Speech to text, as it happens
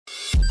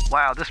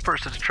wow, this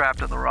person's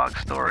trapped in the wrong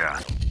story. Yeah.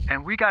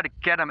 And we got to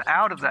get them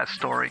out of that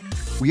story.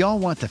 We all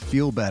want to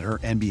feel better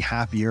and be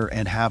happier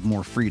and have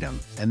more freedom.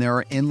 And there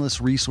are endless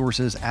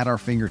resources at our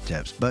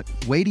fingertips. But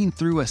wading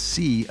through a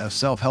sea of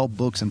self-help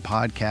books and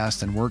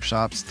podcasts and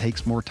workshops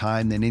takes more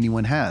time than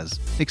anyone has,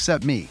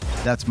 except me.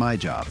 That's my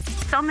job.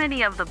 So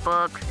many of the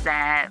books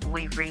that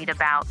we read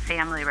about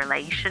family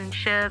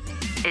relationships,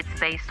 it's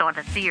based on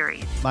a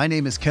series. My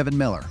name is Kevin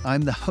Miller.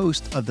 I'm the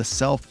host of the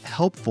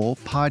Self-Helpful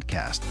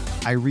podcast.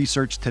 I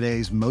research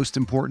today's most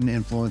important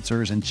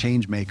influencers and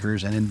change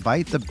makers and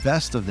invite the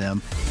best of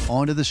them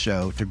onto the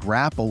show to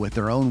grapple with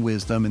their own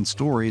wisdom and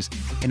stories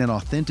in an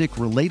authentic,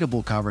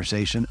 relatable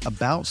conversation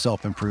about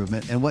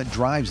self-improvement and what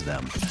drives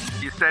them.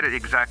 You said it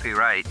exactly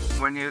right.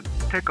 When you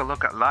take a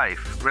look at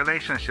life,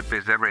 relationship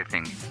is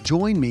everything.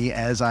 Join me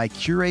as I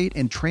curate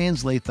and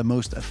translate the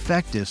most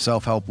effective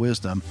self-help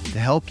wisdom to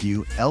help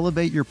you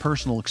elevate your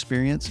personal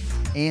experience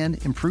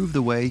and improve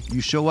the way you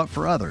show up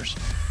for others.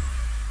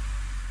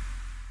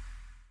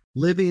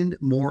 Living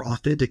more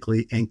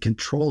authentically and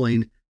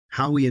controlling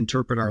how we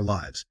interpret our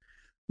lives.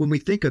 When we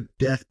think of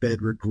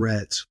deathbed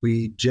regrets,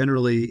 we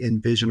generally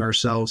envision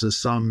ourselves as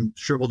some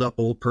shriveled up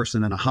old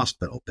person in a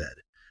hospital bed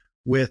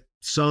with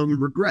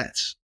some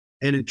regrets.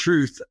 And in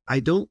truth, I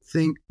don't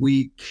think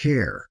we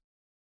care.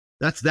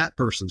 That's that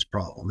person's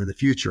problem in the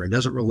future. It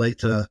doesn't relate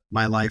to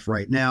my life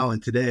right now.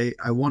 And today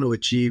I want to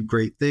achieve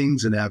great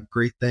things and have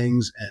great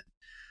things and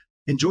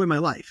enjoy my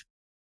life.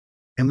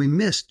 And we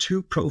miss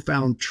two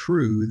profound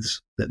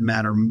truths that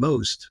matter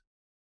most.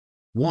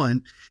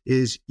 One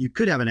is you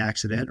could have an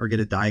accident or get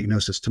a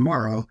diagnosis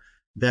tomorrow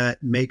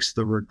that makes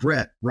the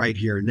regret right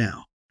here and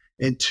now.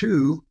 And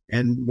two,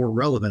 and more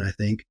relevant, I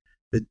think,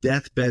 the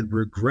deathbed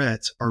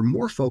regrets are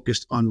more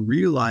focused on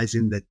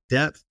realizing the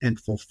depth and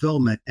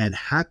fulfillment and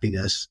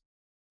happiness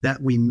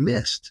that we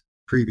missed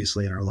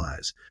previously in our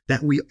lives,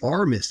 that we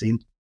are missing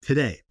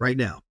today, right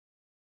now.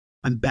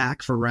 I'm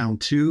back for round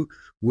 2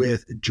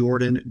 with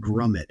Jordan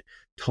Grumet,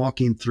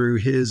 talking through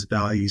his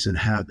values and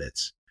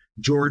habits.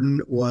 Jordan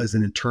was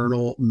an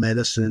internal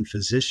medicine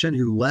physician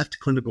who left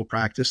clinical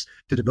practice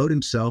to devote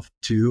himself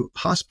to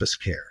hospice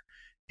care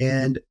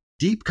and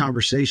deep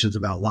conversations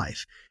about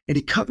life. And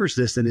he covers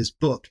this in his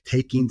book,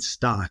 Taking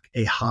Stock,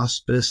 a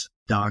Hospice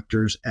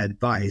Doctor's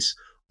Advice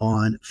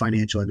on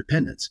Financial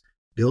Independence,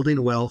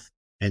 Building Wealth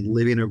and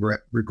Living a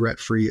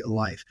Regret-Free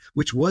Life,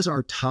 which was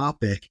our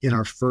topic in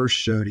our first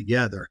show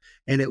together.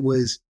 And it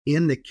was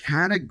in the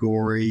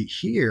category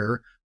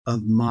here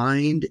of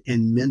mind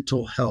and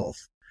mental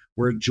health,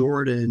 where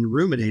Jordan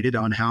ruminated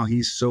on how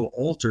he's so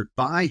altered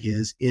by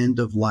his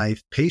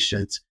end-of-life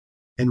patients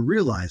and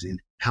realizing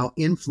how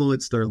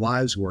influenced their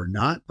lives were,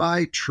 not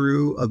by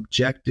true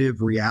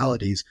objective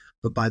realities,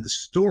 but by the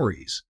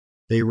stories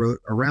they wrote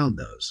around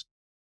those.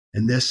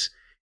 And this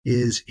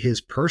is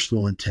his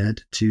personal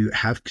intent to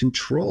have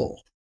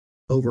control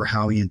over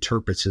how he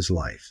interprets his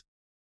life.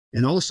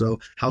 And also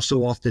how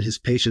so often his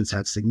patients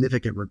had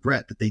significant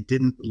regret that they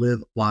didn't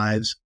live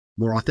lives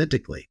more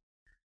authentically.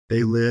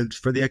 They lived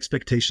for the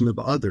expectation of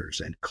others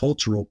and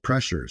cultural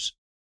pressures.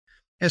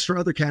 As for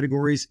other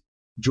categories,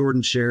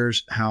 Jordan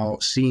shares how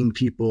seeing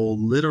people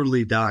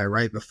literally die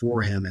right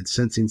before him and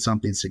sensing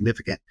something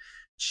significant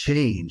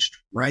changed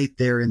right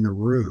there in the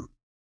room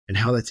and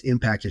how that's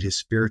impacted his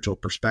spiritual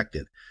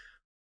perspective.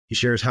 He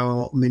shares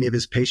how many of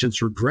his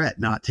patients regret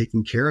not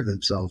taking care of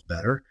themselves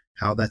better,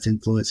 how that's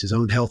influenced his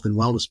own health and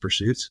wellness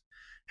pursuits,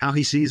 how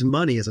he sees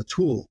money as a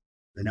tool,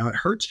 and how it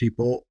hurts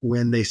people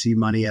when they see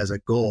money as a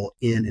goal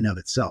in and of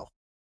itself.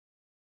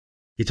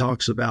 He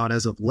talks about,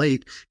 as of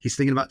late, he's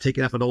thinking about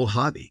taking up an old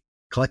hobby,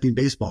 collecting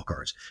baseball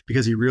cards,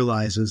 because he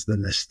realizes the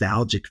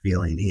nostalgic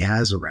feeling he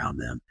has around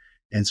them.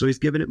 And so he's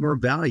given it more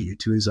value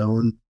to his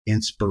own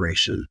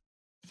inspiration.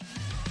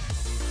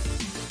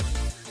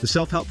 The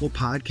Self-Helpful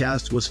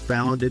podcast was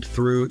founded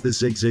through the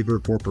Zig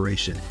Ziglar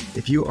Corporation.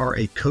 If you are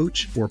a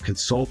coach or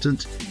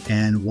consultant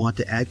and want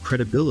to add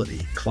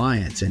credibility,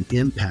 clients, and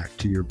impact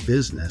to your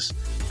business,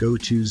 go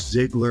to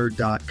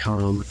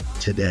Ziglar.com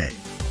today.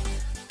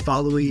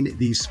 Following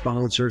these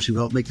sponsors who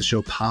help make the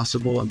show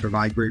possible and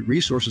provide great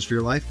resources for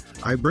your life,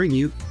 I bring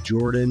you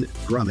Jordan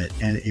Grumet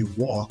and a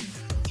walk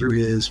through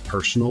his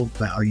personal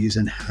values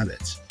and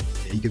habits.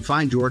 And you can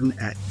find Jordan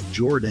at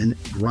Jordan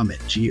Grumet,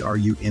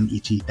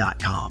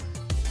 Grumet.com.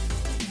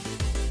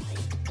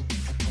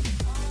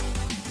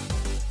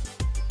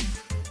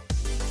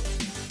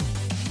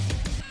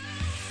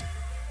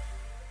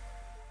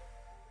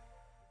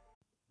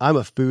 I'm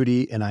a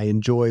foodie and I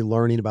enjoy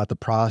learning about the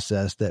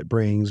process that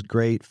brings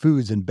great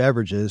foods and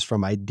beverages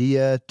from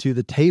idea to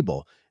the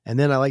table. And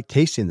then I like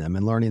tasting them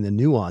and learning the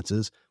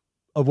nuances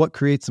of what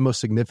creates the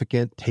most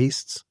significant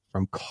tastes,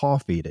 from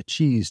coffee to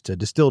cheese to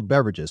distilled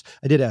beverages.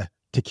 I did a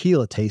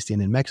tequila tasting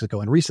in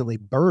Mexico and recently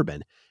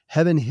bourbon.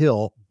 Heaven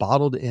Hill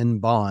bottled in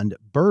bond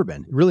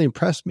bourbon. It really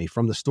impressed me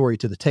from the story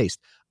to the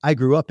taste. I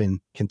grew up in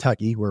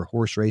Kentucky where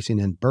horse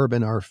racing and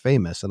bourbon are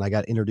famous, and I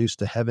got introduced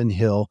to Heaven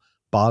Hill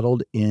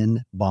bottled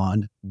in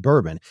bond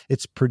bourbon.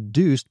 It's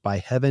produced by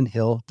Heaven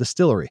Hill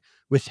Distillery,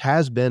 which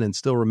has been and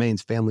still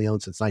remains family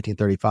owned since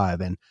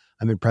 1935. And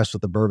I'm impressed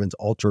with the bourbon's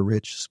ultra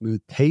rich,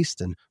 smooth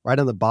taste. And right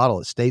on the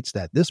bottle, it states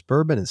that this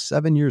bourbon is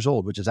 7 years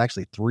old, which is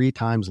actually 3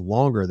 times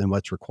longer than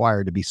what's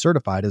required to be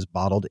certified as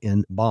bottled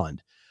in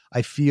bond.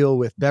 I feel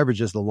with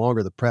beverages, the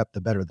longer the prep, the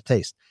better the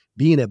taste.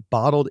 Being a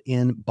bottled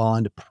in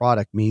bond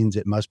product means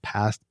it must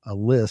pass a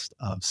list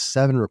of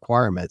 7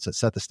 requirements that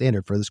set the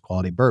standard for this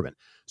quality bourbon.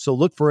 So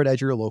look for it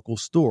at your local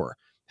store.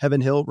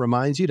 Heaven Hill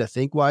reminds you to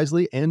think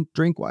wisely and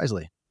drink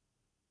wisely.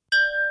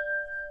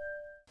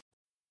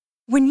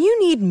 When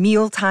you need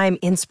mealtime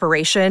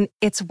inspiration,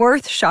 it's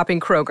worth shopping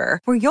Kroger,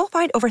 where you'll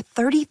find over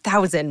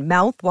 30,000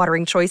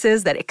 mouth-watering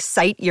choices that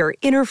excite your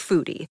inner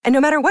foodie. And no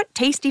matter what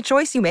tasty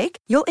choice you make,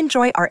 you'll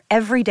enjoy our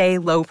everyday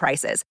low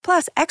prices,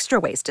 plus extra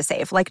ways to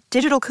save, like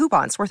digital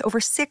coupons worth over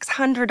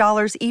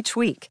 $600 each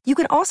week. You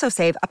can also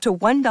save up to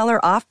 $1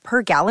 off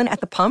per gallon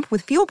at the pump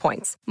with fuel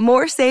points.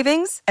 More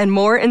savings and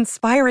more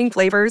inspiring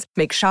flavors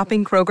make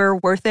shopping Kroger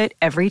worth it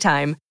every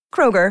time.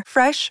 Kroger,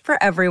 fresh for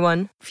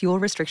everyone. Fuel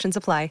restrictions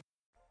apply.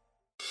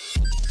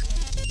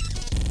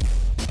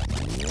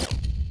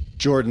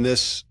 Jordan,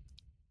 this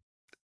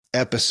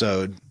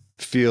episode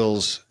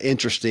feels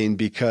interesting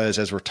because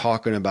as we're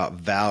talking about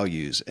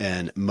values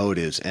and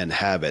motives and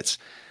habits,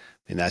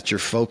 and that's your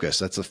focus.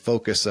 That's the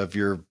focus of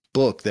your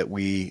book that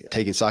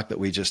Taking Stock, that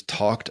we just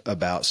talked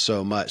about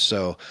so much.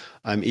 So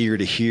I'm eager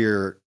to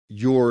hear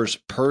yours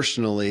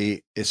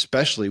personally,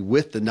 especially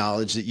with the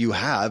knowledge that you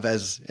have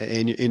as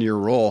in your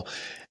role.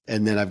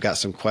 And then I've got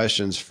some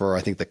questions for,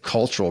 I think, the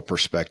cultural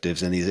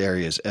perspectives in these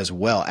areas as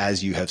well,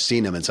 as you have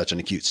seen them in such an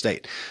acute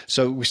state.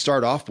 So we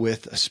start off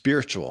with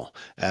spiritual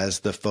as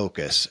the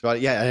focus. But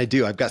yeah, and I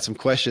do. I've got some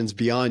questions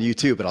beyond you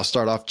too, but I'll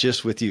start off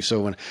just with you.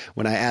 So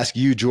when I ask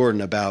you,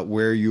 Jordan, about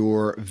where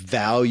your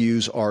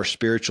values are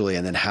spiritually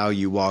and then how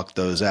you walk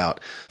those out,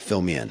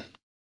 fill me in.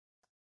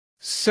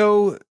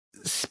 So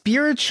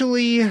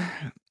spiritually,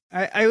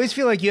 I always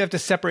feel like you have to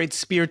separate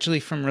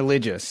spiritually from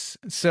religious.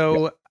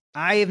 So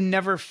I have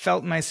never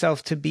felt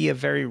myself to be a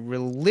very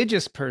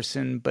religious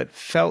person, but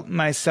felt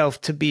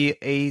myself to be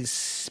a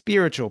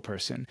spiritual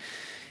person.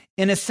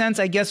 In a sense,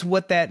 I guess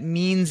what that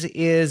means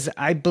is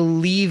I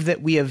believe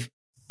that we have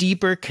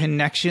deeper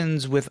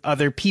connections with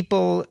other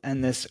people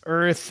and this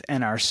earth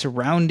and our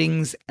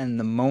surroundings and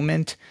the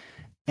moment.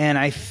 And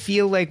I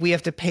feel like we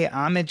have to pay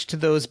homage to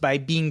those by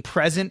being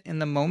present in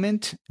the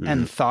moment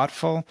and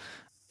thoughtful.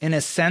 In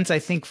a sense, I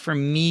think for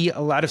me, a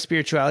lot of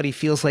spirituality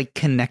feels like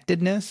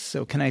connectedness.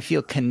 So can I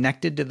feel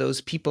connected to those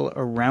people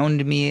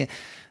around me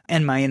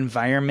and my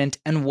environment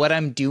and what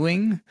I'm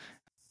doing?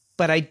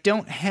 But I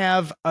don't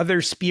have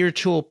other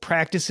spiritual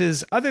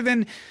practices other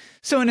than,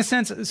 so in a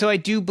sense, so I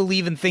do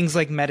believe in things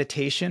like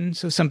meditation.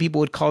 So some people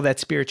would call that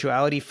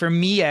spirituality. For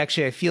me,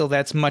 actually, I feel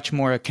that's much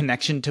more a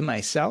connection to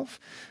myself.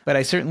 But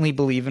I certainly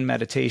believe in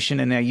meditation,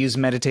 and I use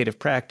meditative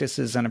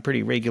practices on a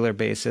pretty regular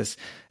basis,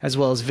 as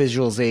well as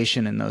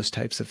visualization and those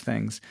types of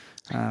things.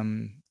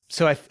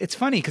 So it's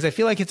funny because I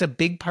feel like it's a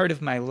big part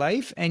of my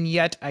life, and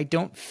yet I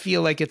don't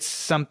feel like it's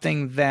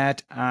something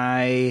that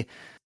I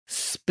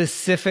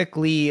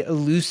specifically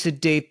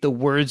elucidate the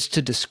words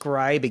to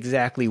describe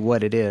exactly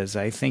what it is.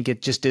 I think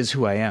it just is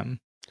who I am.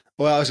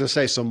 Well, I was going to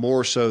say, so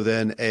more so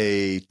than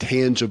a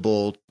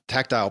tangible,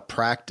 tactile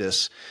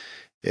practice,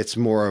 it's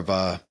more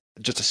of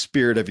just a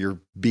spirit of your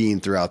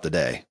being throughout the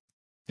day.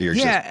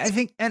 I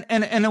think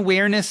an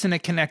awareness and a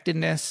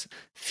connectedness,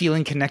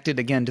 feeling connected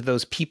again to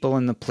those people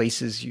and the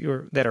places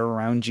that are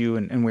around you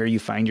and where you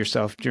find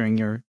yourself during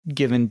your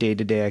given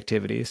day-to-day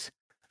activities.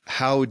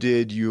 How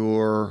did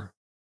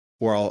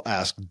I'll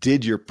ask,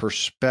 did your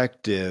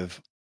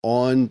perspective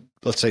on,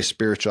 let's say,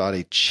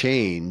 spirituality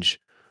change,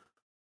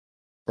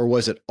 or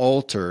was it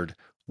altered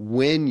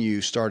when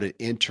you started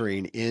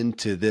entering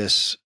into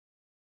this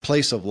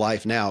place of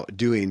life now,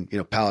 doing,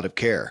 palliative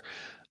care,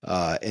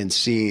 and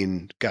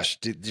seeing,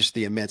 just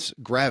the immense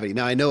gravity?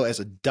 Now, I know as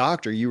a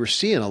doctor, you were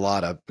seeing a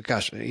lot of,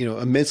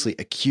 immensely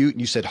acute,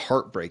 and you said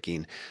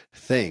heartbreaking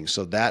things.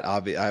 So that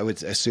I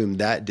would assume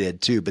that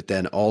did too. But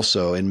then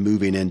also in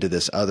moving into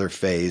this other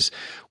phase,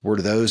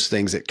 were those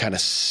things that kind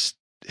of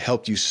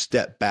helped you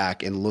step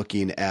back and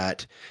looking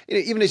at,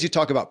 even as you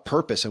talk about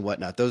purpose and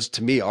whatnot, those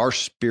to me are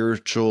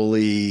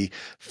spiritually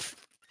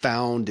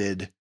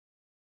founded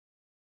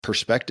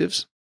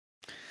perspectives.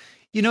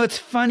 It's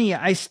funny.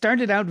 I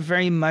started out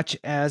very much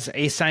as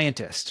a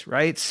scientist,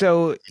 right?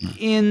 So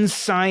in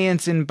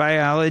science, in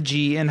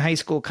biology, in high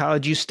school,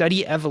 college, you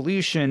study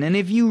evolution. And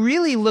if you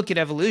really look at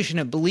evolution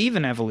and believe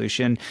in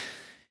evolution,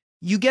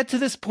 you get to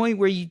this point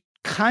where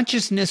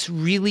consciousness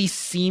really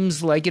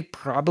seems like it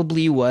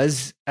probably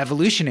was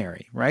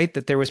evolutionary, right?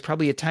 That there was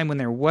probably a time when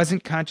there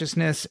wasn't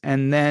consciousness,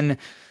 and then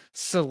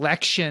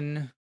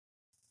selection,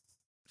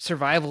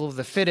 survival of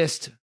the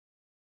fittest,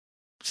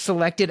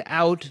 selected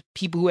out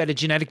people who had a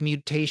genetic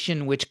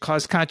mutation which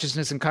caused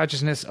consciousness, and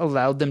consciousness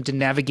allowed them to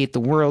navigate the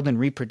world and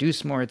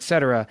reproduce more,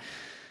 etc.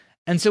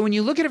 And so when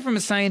you look at it from a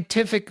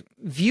scientific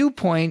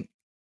viewpoint,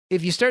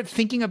 if you start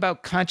thinking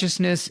about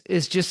consciousness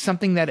as just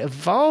something that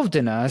evolved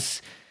in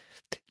us,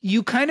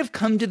 you kind of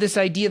come to this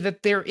idea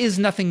that there is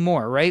nothing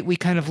more, right? We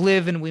kind of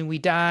live, and when we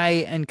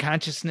die and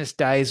consciousness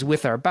dies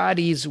with our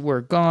bodies,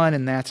 we're gone,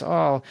 and that's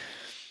all.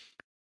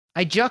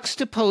 I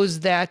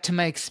juxtapose that to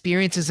my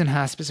experiences in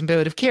hospice and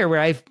palliative care, where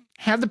I've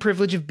had the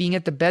privilege of being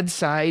at the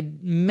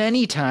bedside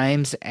many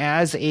times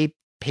as a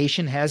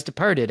patient has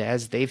departed,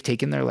 as they've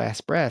taken their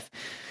last breath.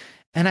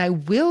 And I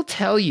will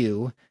tell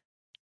you,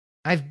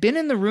 I've been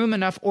in the room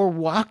enough or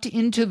walked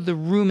into the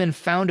room and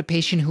found a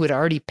patient who had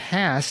already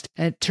passed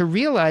to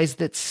realize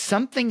that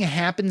something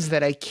happens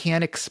that I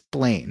can't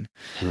explain.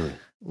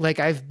 Like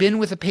I've been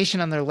with a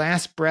patient on their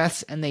last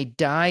breaths and they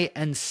die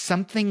and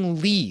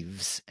something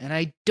leaves. And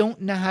I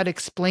don't know how to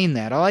explain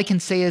that. All I can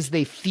say is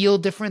they feel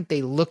different.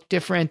 They look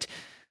different.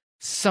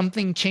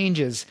 Something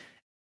changes.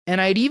 And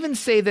I'd even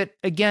say that,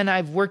 again,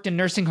 I've worked in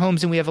nursing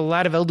homes and we have a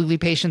lot of elderly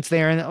patients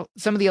there. And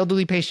some of the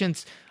elderly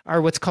patients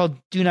are what's called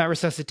do not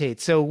resuscitate.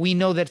 So we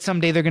know that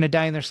someday they're going to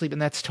die in their sleep,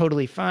 and that's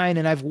totally fine.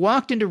 And I've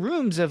walked into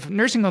rooms of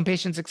nursing home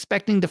patients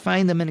expecting to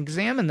find them and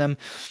examine them,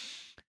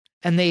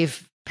 and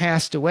they've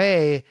passed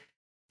away.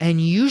 And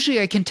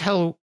usually I can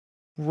tell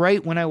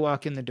right when I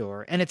walk in the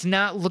door. And it's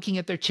not looking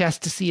at their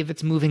chest to see if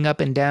it's moving up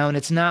and down.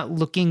 It's not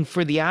looking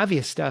for the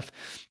obvious stuff.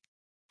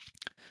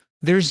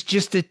 There's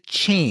just a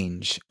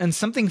change and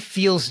something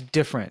feels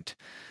different.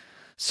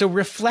 So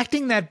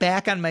reflecting that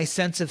back on my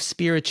sense of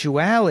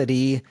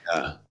spirituality,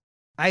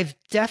 I've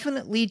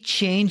definitely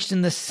changed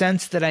in the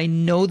sense that I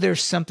know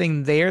there's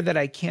something there that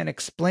I can't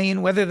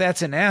explain, whether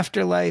that's an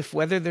afterlife,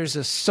 whether there's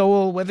a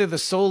soul, whether the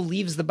soul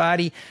leaves the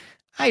body.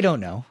 I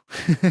don't know.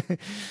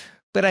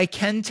 But I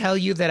can tell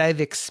you that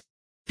I've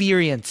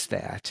experienced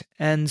that.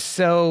 And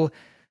so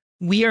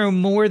we are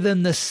more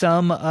than the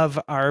sum of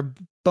our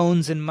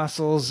bones and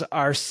muscles,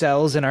 our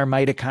cells, and our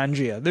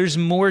mitochondria. There's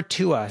more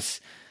to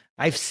us.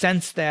 I've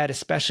sensed that,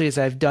 especially as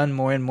I've done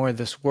more and more of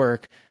this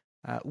work.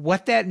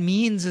 What that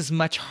means is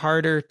much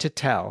harder to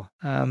tell.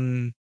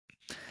 And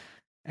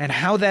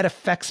how that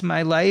affects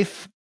my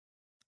life,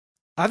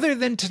 other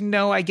than to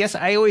know, I guess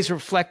I always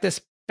reflect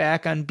this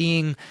back on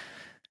being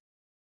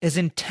as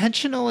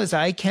intentional as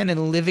I can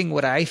in living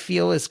what I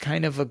feel is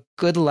kind of a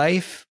good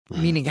life,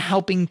 meaning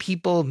helping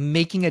people,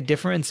 making a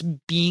difference,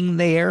 being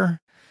there.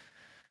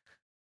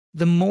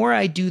 The more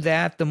I do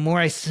that, the more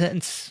I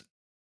sense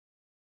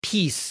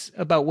peace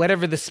about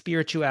whatever the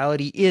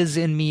spirituality is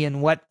in me and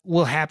what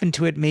will happen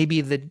to it maybe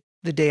the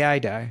day I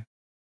die.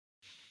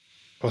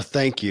 Well,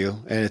 thank you.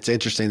 And it's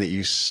interesting that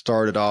you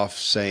started off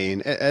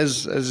saying,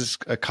 as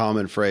a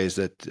common phrase,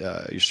 that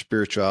your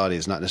spirituality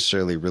is not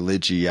necessarily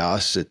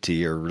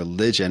religiosity or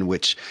religion,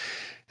 which,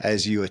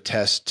 as you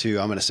attest to,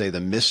 I'm going to say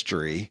the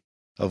mystery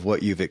of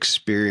what you've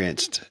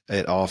experienced,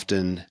 it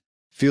often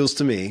feels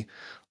to me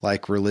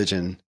like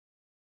religion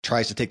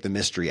tries to take the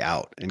mystery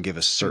out and give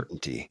us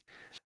certainty.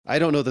 I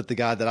don't know that the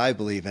God that I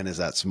believe in is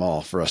that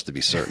small for us to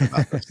be certain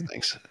about those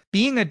things.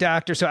 Being a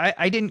doctor, so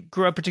I didn't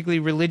grow up particularly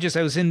religious.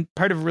 I was in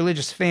part of a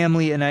religious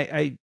family, and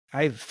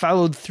I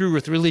followed through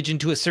with religion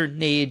to a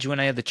certain age when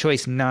I had the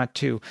choice not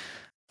to.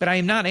 But I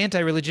am not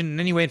anti-religion in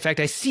any way. In fact,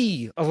 I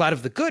see a lot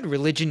of the good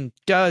religion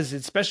does,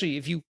 especially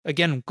if you,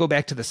 again, go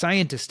back to the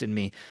scientist in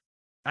me.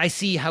 I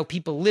see how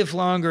people live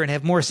longer and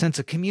have more sense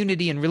of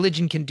community, and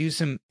religion can do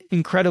some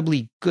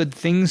incredibly good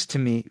things to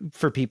me,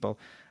 for people.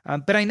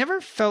 But I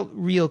never felt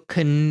real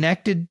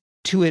connected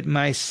to it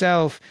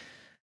myself.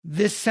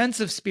 This sense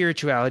of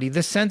spirituality,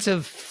 this sense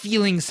of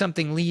feeling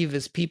something leave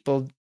as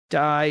people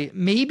die,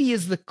 maybe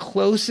is the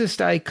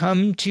closest I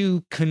come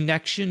to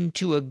connection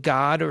to a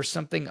God or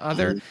something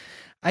other.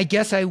 I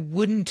guess I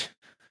wouldn't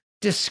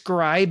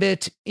describe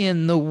it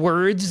in the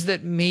words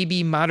that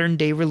maybe modern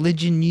day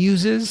religion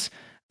uses,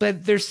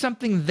 but there's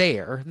something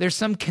there. There's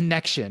some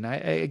connection.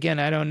 I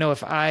don't know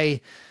if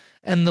I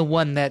am the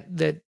one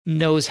that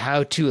knows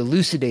how to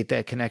elucidate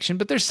that connection,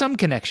 but there's some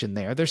connection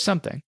there. There's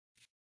something.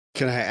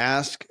 Can I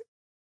ask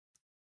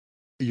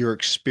your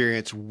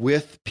experience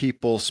with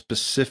people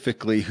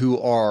specifically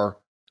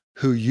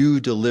who you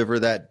deliver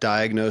that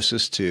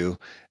diagnosis to,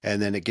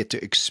 and then get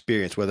to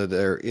experience, whether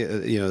they're,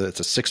 it's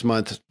a 6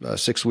 month,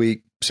 6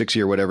 week, 6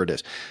 year, whatever it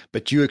is,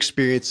 but you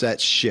experience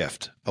that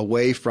shift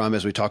away from,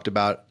 as we talked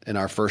about in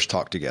our first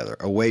talk together,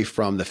 away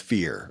from the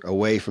fear,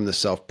 away from the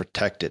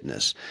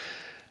self-protectedness.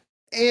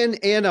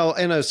 And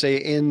I'll say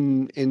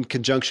in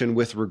conjunction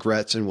with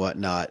regrets and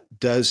whatnot,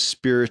 does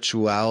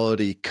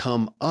spirituality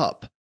come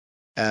up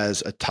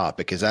as a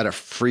topic? Is that a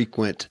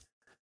frequent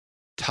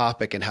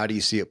topic, and how do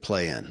you see it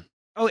play in?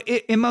 Oh,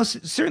 it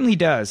most certainly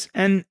does.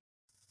 And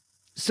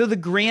so the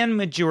grand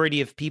majority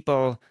of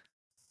people,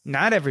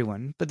 not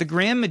everyone, but the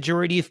grand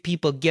majority of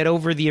people get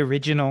over the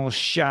original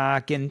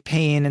shock and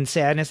pain and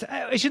sadness.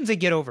 I shouldn't say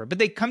get over, but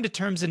they come to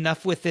terms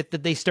enough with it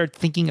that they start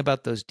thinking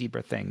about those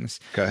deeper things.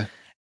 Okay.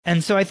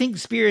 And so I think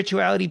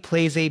spirituality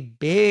plays a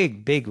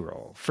big, big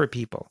role for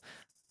people.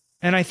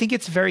 And I think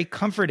it's very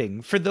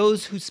comforting for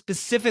those who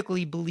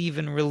specifically believe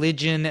in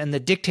religion, and the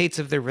dictates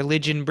of their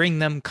religion bring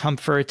them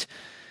comfort.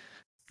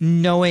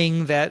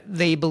 knowing that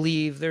they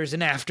believe there's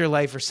an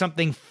afterlife or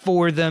something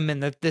for them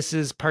and that this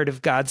is part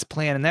of God's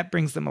plan. And that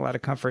brings them a lot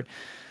of comfort.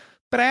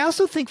 But I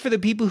also think for the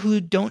people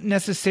who don't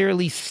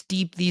necessarily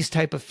steep these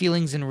type of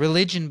feelings in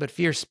religion, but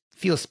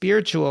feel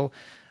spiritual,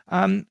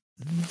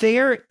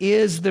 there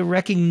is the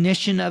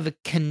recognition of a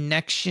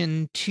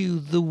connection to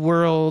the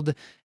world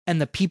and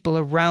the people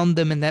around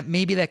them, and that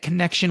maybe that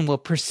connection will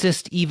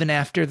persist even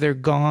after they're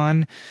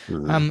gone.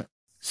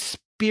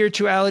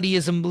 Spirituality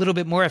is a little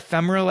bit more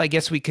ephemeral. I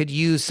guess we could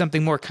use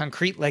something more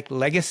concrete like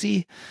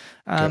legacy.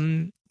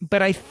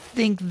 But I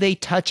think they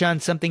touch on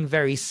something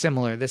very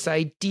similar. This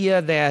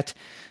idea that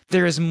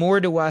there is more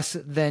to us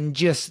than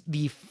just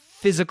the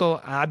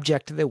physical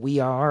object that we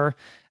are,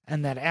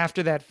 and that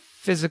after that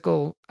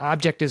physical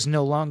object is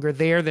no longer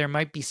there, there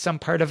might be some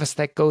part of us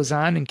that goes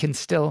on and can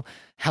still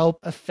help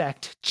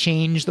affect,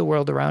 change the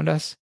world around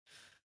us.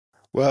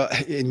 Well,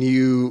 and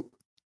you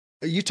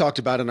talked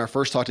about in our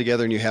first talk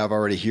together, and you have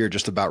already here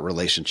just about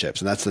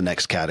relationships. And that's the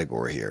next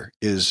category here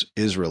is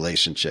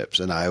relationships.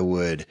 And I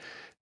would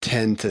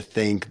tend to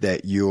think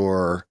that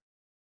your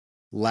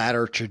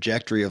latter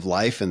trajectory of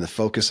life and the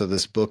focus of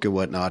this book and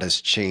whatnot has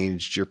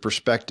changed your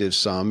perspective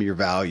some, your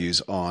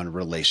values on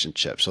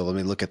relationships. So let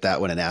me look at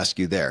that one and ask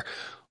you there.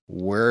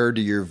 Where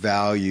do your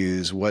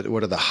values, what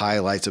are the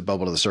highlights that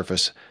bubble to the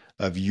surface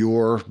of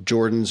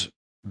Jordan's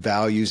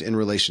values in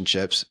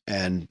relationships?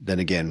 And then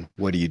again,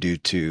 what do you do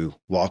to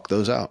walk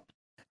those out?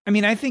 I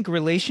mean, I think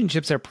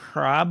relationships are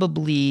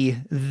probably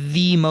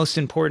the most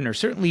important, or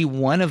certainly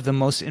one of the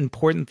most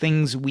important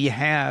things we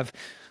have.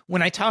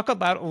 When I talk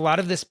about a lot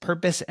of this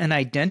purpose and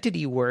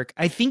identity work,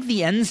 I think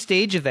the end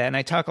stage of that, and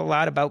I talk a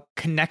lot about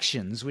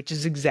connections, which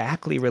is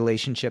exactly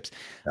relationships.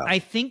 Yeah. I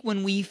think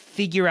when we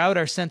figure out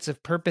our sense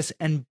of purpose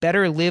and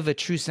better live a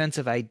true sense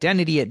of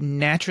identity, it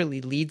naturally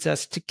leads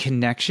us to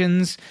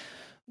connections,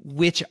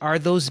 which are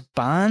those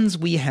bonds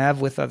we have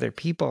with other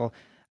people.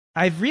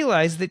 I've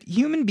realized that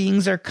human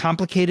beings are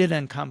complicated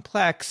and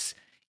complex.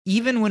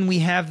 Even when we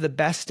have the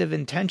best of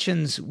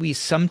intentions, we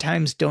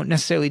sometimes don't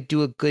necessarily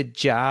do a good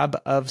job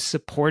of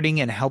supporting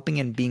and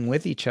helping and being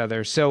with each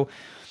other. So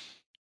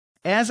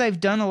as I've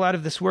done a lot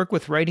of this work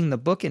with writing the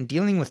book and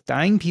dealing with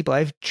dying people,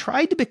 I've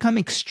tried to become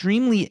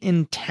extremely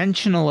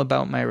intentional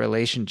about my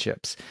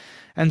relationships.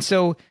 And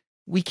so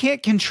we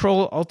can't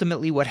control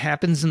ultimately what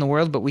happens in the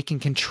world, but we can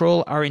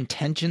control our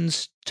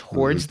intentions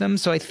towards them.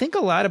 So I think a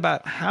lot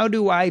about, how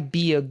do I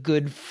be a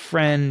good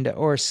friend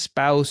or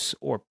spouse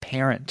or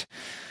parent?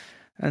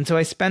 And so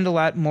I spend a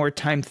lot more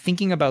time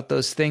thinking about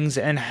those things,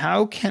 and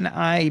how can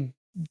I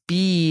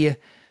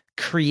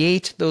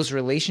create those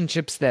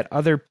relationships that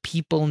other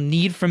people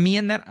need from me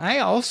and that I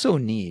also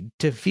need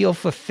to feel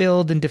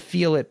fulfilled and to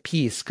feel at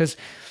peace. Because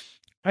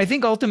I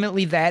think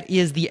ultimately that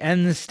is the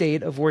end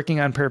state of working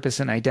on purpose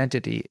and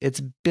identity.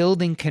 It's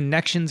building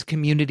connections,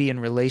 community,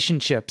 and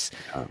relationships,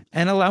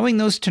 and allowing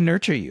those to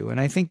nurture you. And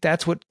I think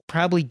that's what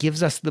probably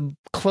gives us the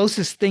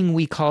closest thing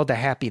we call to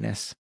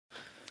happiness.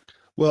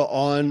 Well,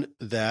 on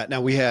that,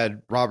 now we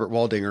had Robert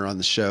Waldinger on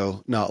the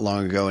show not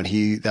long ago, and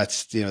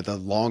that's the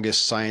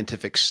longest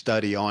scientific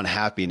study on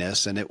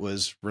happiness, and it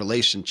was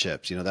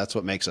relationships. That's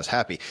what makes us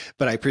happy.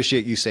 But I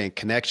appreciate you saying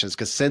connections,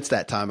 because since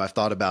that time I've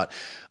thought about,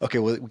 okay,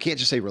 well, we can't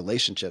just say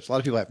relationships. A lot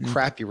of people have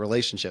crappy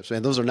relationships,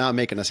 man. Those are not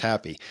making us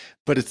happy,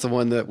 but it's the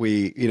one that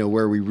we,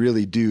 where we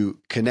really do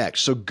connect.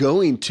 So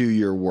going to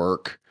your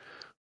work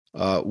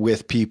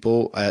with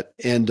people at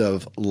end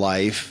of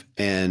life.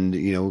 And,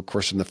 of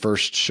course, in the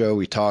first show,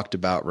 we talked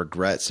about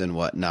regrets and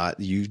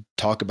whatnot. You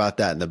talk about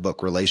that in the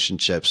book.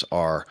 Relationships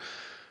are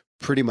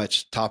pretty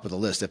much top of the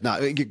list. If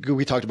not,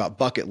 we talked about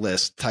bucket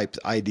list type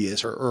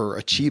ideas or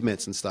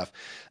achievements and stuff.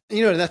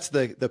 And that's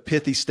the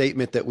pithy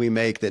statement that we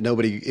make, that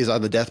nobody is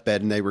on the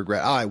deathbed and they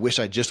regret, I wish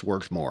I just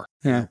worked more.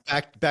 Yeah.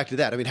 Back to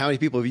that. I mean, how many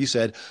people have you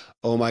said,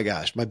 oh my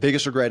gosh, my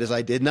biggest regret is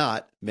I did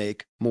not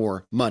make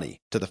more money,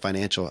 to the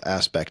financial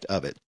aspect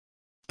of it?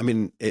 I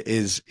mean,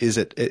 is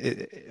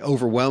it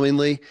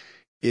overwhelmingly,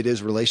 it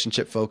is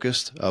relationship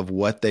focused of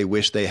what they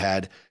wish they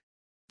had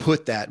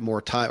put that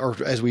more time, or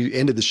as we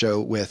ended the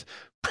show with,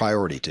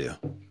 priority to.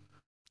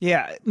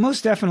 Yeah,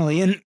 most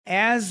definitely. And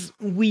as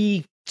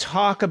we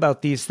talk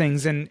about these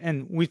things,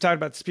 and we've talked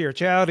about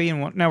spirituality,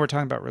 and now we're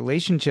talking about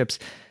relationships,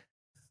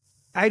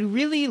 I'd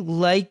really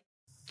like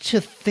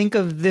to think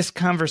of this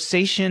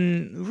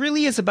conversation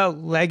really as about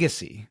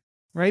legacy.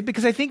 Right?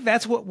 Because I think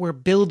that's what we're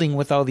building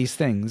with all these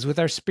things, with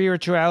our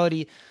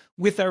spirituality,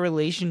 with our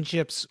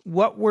relationships.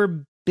 What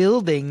we're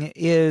building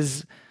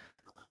is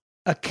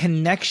a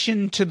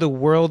connection to the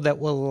world that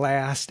will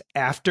last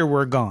after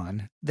we're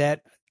gone,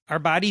 that our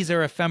bodies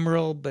are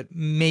ephemeral, but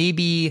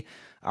maybe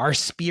our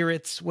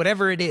spirits,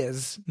 whatever it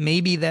is,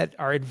 maybe that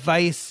our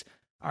advice,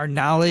 our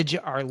knowledge,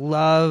 our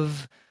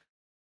love,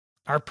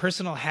 our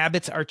personal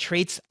habits, our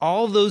traits,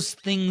 all those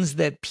things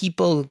that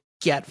people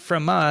get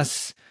from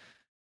us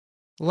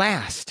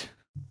last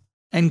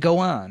and go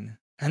on.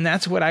 And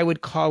that's what I would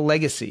call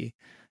legacy.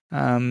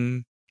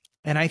 And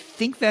I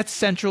think that's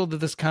central to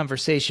this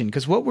conversation,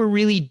 because what we're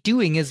really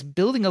doing is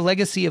building a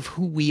legacy of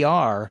who we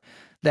are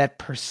that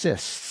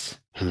persists.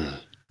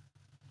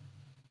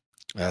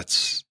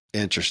 That's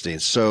interesting.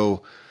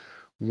 So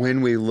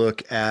when we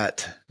look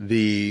at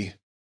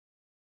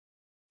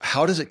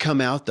how does it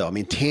come out though? I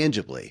mean,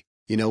 tangibly,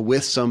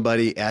 with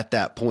somebody at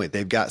that point,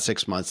 they've got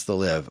 6 months to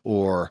live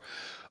or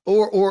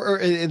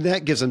and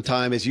that gives them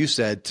time, as you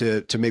said,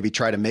 to maybe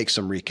try to make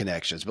some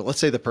reconnections. But let's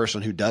say the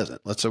person who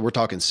doesn't, let's say we're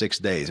talking 6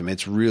 days. I mean,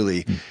 it's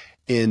really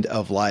end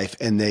of life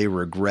and they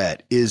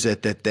regret. Is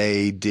it that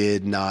they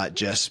did not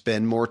just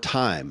spend more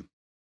time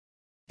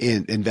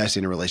in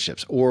investing in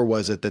relationships? Or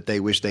was it that they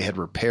wish they had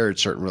repaired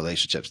certain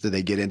relationships? Did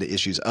they get into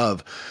issues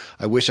of,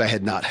 I wish I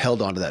had not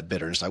held on to that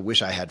bitterness. I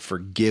wish I had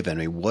forgiven.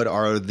 I mean, what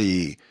are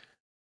the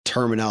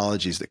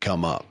terminologies that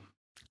come up?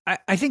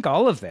 I think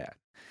all of that.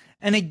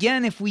 And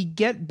again, if we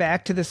get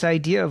back to this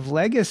idea of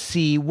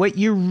legacy, what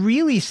you're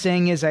really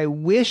saying is, I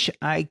wish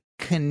I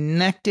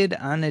connected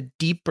on a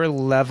deeper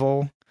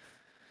level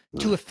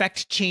to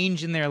affect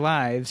change in their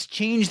lives,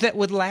 change that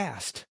would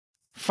last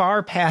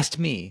far past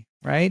me,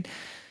 right?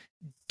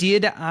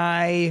 Did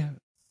I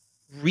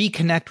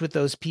reconnect with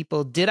those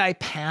people? Did I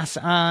pass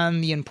on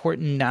the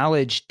important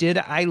knowledge? Did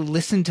I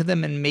listen to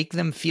them and make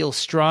them feel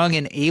strong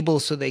and able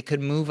so they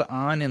could move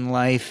on in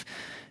life?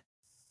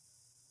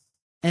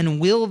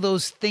 And will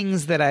those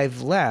things that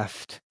I've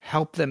left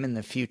help them in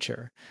the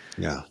future?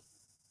 Yeah.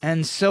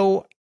 And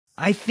so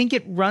I think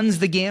it runs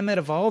the gamut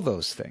of all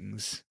those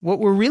things. What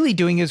we're really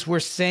doing is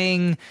we're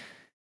saying,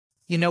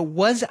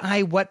 was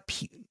I what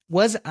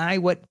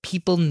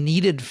people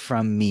needed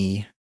from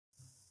me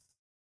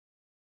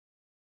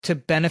to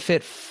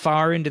benefit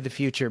far into the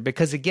future?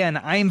 Because again,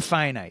 I am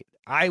finite.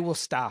 I will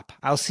stop.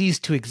 I'll cease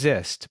to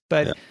exist.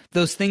 But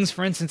those things,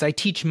 for instance, I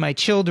teach my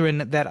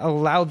children that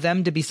allow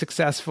them to be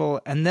successful,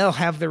 and they'll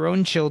have their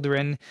own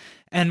children.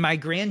 And my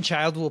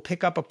grandchild will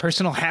pick up a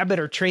personal habit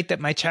or trait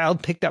that my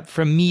child picked up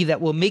from me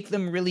that will make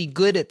them really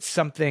good at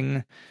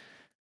something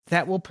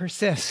that will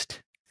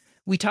persist.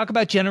 We talk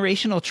about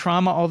generational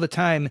trauma all the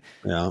time,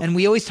 and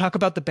we always talk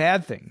about the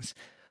bad things.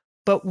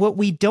 But what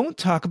we don't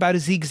talk about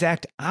is the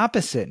exact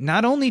opposite.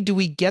 Not only do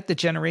we get the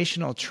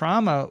generational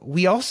trauma,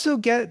 we also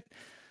get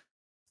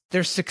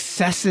their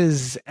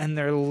successes and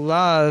their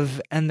love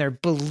and their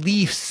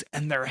beliefs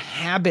and their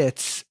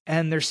habits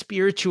and their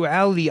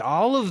spirituality.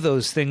 All of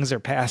those things are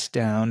passed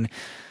down.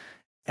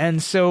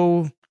 And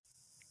so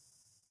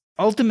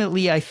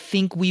ultimately, I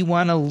think we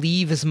want to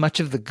leave as much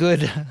of the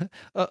good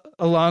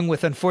along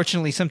with,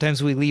 unfortunately,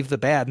 sometimes we leave the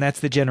bad, and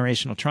that's the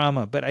generational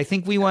trauma. But I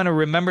think we want to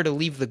remember to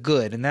leave the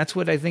good. And that's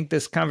what I think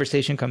this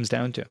conversation comes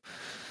down to.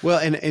 Well,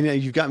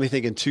 and you've got me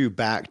thinking too,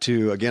 back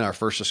to, again, our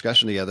first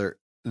discussion together,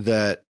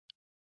 that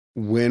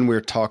when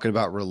we're talking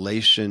about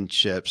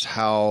relationships,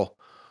 how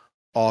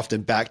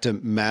often, back to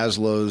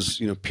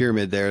Maslow's,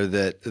 pyramid there,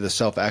 that the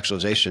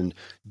self-actualization,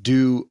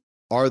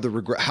 are the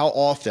regret, how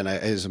often,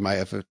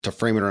 to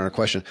frame it around a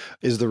question,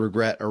 is the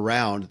regret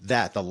around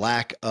that, the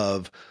lack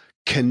of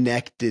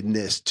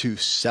connectedness to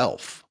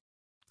self?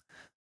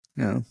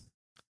 No.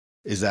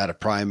 Is that a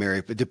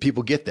primary, do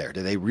people get there?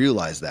 Do they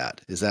realize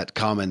that? Is that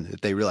common, that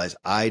they realize,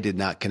 I did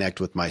not connect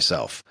with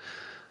myself?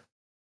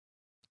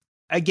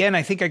 Again,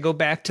 I think I go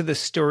back to the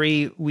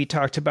story we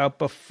talked about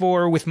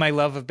before with my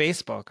love of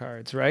baseball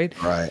cards, right?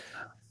 Right.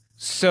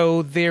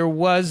 So there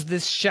was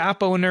this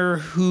shop owner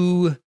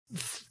who,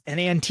 an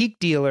antique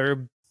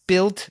dealer,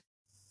 built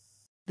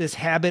this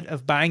habit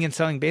of buying and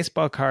selling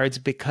baseball cards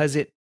because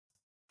it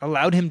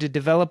allowed him to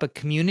develop a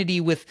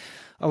community with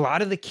a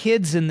lot of the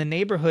kids in the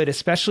neighborhood,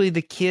 especially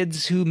the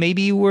kids who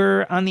maybe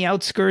were on the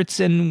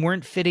outskirts and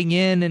weren't fitting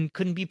in and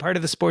couldn't be part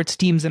of the sports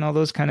teams and all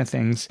those kind of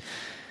things.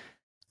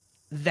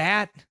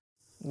 That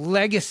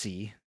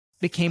legacy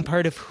became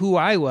part of who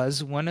I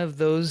was, one of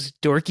those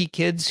dorky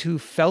kids who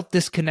felt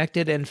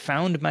disconnected and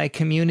found my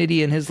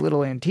community in his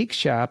little antique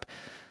shop.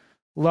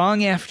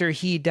 Long after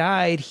he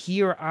died,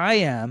 here I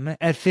am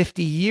at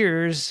 50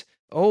 years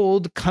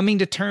old, coming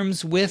to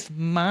terms with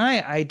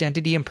my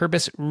identity and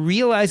purpose,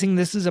 realizing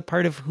this is a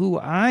part of who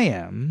I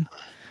am.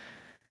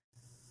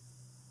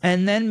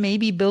 And then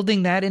maybe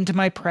building that into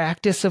my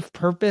practice of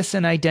purpose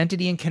and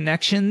identity and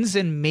connections.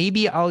 And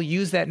maybe I'll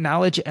use that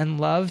knowledge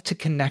and love to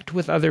connect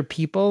with other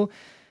people.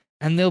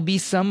 And there'll be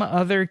some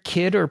other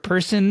kid or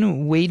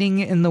person waiting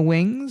in the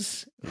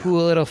wings who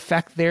will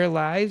affect their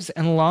lives.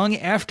 And long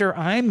after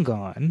I'm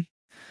gone,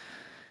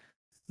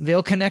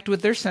 they'll connect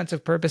with their sense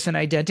of purpose and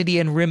identity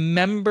and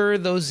remember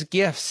those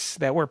gifts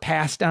that were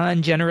passed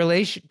on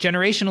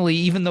generationally,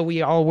 even though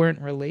we all weren't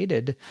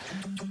related,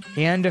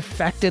 and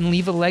affect and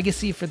leave a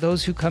legacy for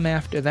those who come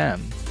after them.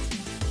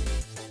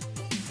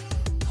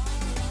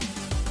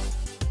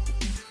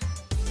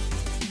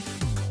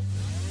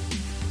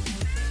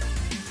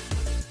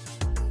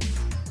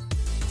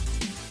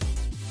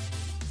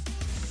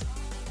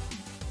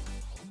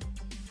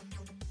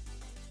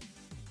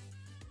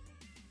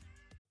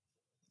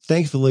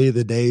 Thankfully,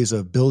 the days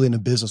of building a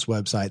business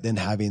website, then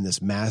having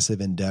this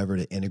massive endeavor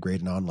to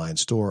integrate an online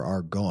store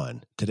are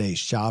gone. Today,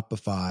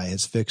 Shopify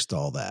has fixed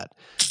all that.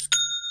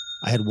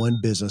 I had one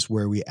business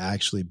where we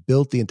actually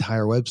built the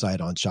entire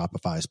website on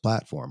Shopify's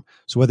platform.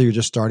 So whether you're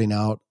just starting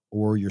out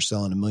or you're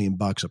selling $1 million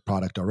of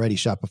product already,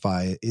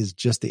 Shopify is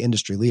just the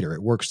industry leader.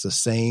 It works the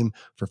same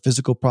for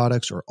physical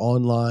products or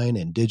online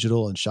and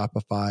digital, and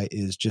Shopify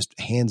is just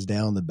hands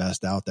down the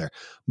best out there.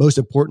 Most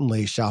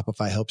importantly,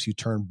 Shopify helps you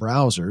turn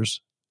browsers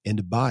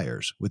into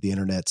buyers with the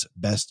internet's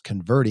best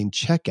converting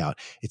checkout.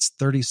 It's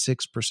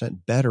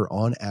 36% better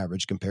on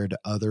average compared to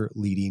other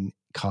leading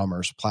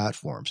commerce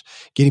platforms.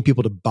 Getting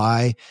people to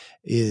buy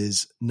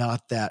is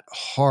not that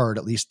hard,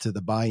 at least to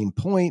the buying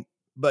point,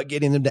 but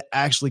getting them to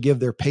actually give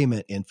their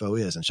payment info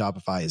is, and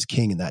Shopify is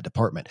king in that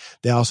department.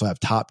 They also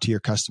have top tier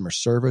customer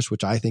service,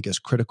 which I think is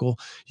critical.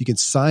 You can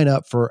sign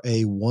up for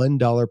a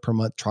 $1 per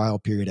month trial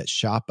period at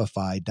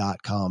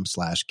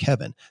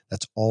shopify.com/Kevin.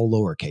 That's all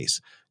lowercase.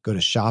 Go to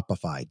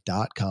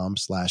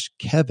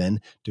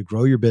shopify.com/Kevin to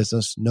grow your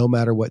business no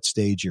matter what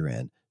stage you're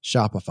in.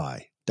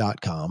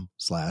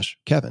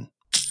 Shopify.com/Kevin.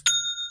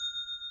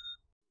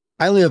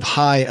 I live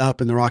high up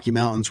in the Rocky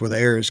Mountains where the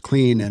air is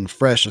clean and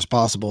fresh as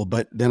possible,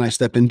 but then I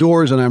step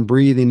indoors and I'm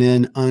breathing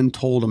in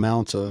untold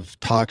amounts of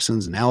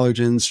toxins and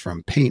allergens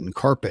from paint and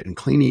carpet and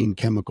cleaning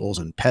chemicals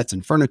and pets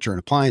and furniture and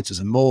appliances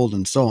and mold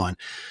and so on.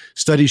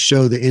 Studies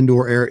show the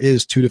indoor air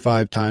is 2 to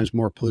 5 times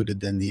more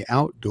polluted than the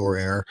outdoor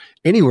air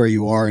anywhere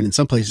you are, and in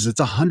some places it's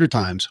 100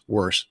 times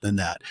worse than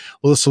that.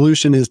 Well, the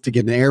solution is to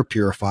get an air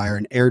purifier,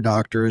 and Air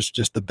Doctor is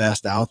just the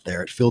best out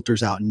there. It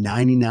filters out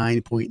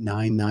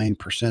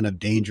 99.99% of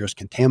dangerous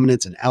contaminants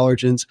and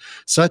allergens,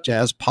 such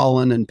as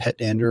pollen and pet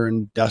dander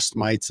and dust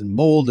mites and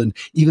mold and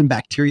even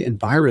bacteria and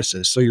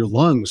viruses, so your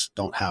lungs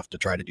don't have to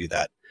try to do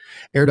that.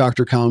 Air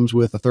Doctor comes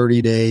with a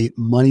 30-day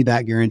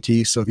money-back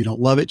guarantee, so if you don't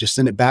love it, just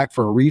send it back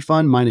for a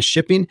refund minus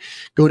shipping.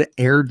 Go to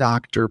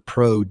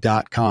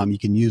airdoctorpro.com. You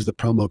can use the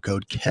promo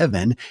code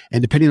Kevin,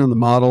 and depending on the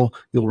model,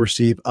 you'll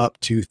receive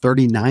up to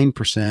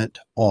 39%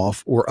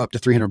 off or up to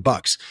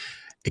 $300.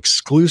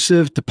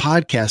 Exclusive to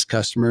podcast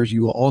customers,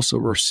 you will also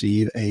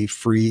receive a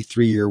free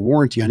 3-year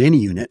warranty on any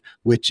unit,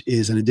 which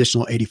is an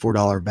additional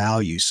 $84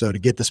 value. So to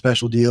get the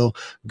special deal,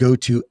 go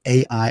to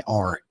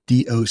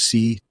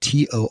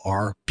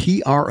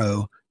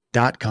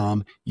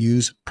airdoctorpro.com.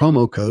 Use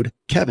promo code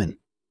Kevin.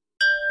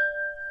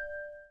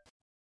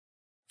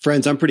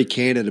 Friends, I'm pretty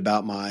candid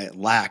about my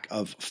lack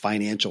of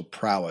financial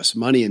prowess.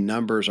 Money and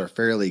numbers are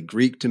fairly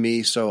Greek to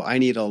me, so I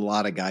need a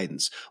lot of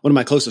guidance. One of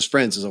my closest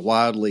friends is a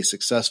wildly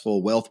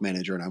successful wealth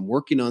manager, and I'm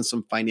working on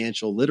some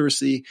financial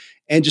literacy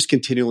and just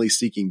continually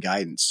seeking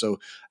guidance. So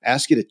I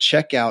ask you to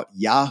check out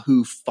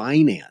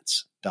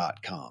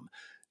yahoofinance.com.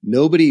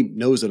 Nobody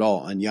knows it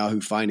all, and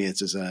Yahoo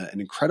Finance is an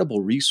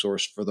incredible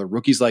resource for the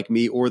rookies like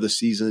me or the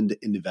seasoned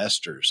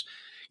investors.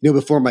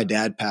 Before my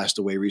dad passed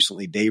away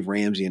recently, Dave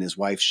Ramsey and his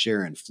wife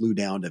Sharon flew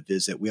down to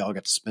visit. We all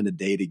got to spend a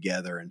day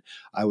together, and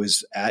I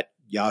was at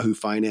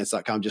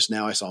yahoofinance.com just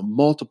now. I saw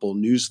multiple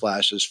news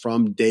flashes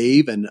from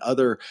Dave and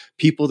other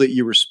people that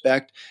you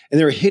respect, and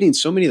they were hitting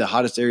so many of the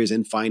hottest areas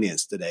in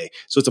finance today.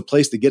 So it's a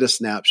place to get a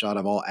snapshot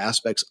of all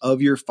aspects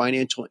of your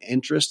financial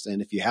interests, and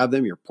if you have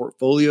them, your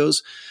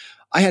portfolios.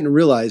 I hadn't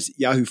realized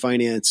Yahoo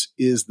Finance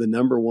is the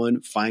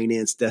 #1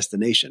 finance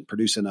destination,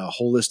 producing a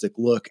holistic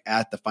look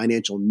at the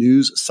financial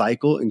news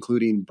cycle,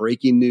 including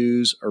breaking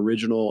news,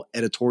 original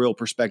editorial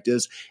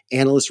perspectives,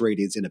 analyst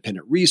ratings,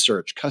 independent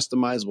research,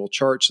 customizable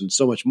charts, and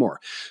so much more.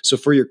 So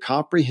for your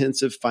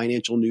comprehensive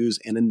financial news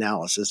and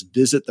analysis,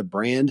 visit the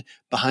brand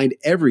behind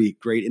every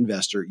great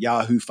investor,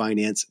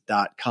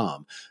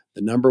 yahoofinance.com,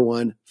 the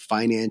 #1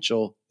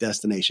 financial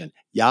destination,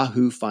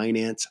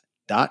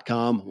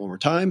 yahoofinance.com. One more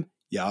time,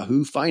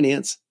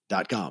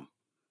 yahoofinance.com.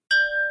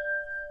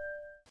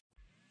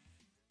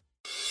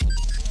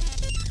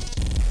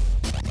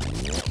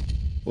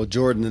 Well,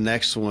 Jordan, the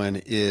next one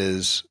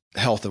is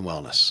health and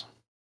wellness.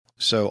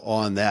 So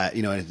on that,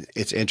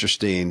 it's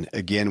interesting.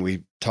 Again,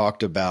 we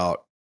talked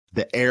about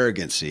the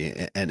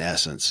arrogancy, in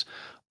essence,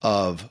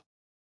 of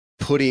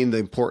putting the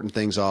important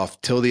things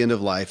off till the end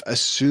of life,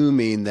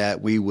 assuming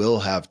that we will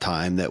have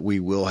time, that we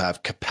will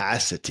have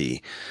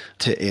capacity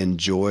to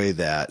enjoy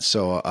that.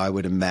 So I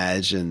would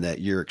imagine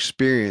that your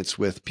experience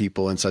with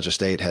people in such a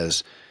state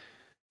has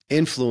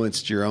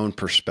influenced your own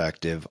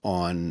perspective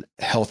on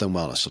health and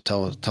wellness. So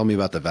tell me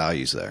about the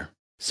values there.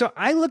 So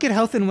I look at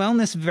health and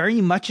wellness very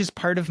much as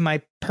part of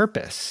my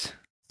purpose.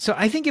 So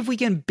I think if we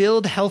can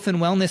build health and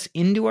wellness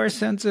into our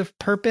sense of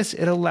purpose,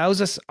 it allows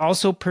us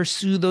also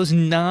pursue those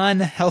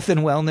non-health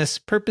and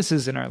wellness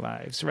purposes in our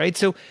lives, right?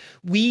 So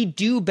we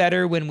do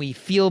better when we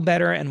feel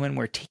better and when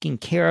we're taking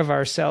care of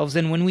ourselves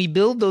and when we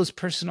build those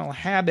personal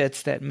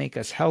habits that make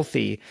us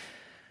healthy.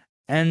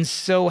 And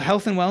so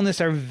health and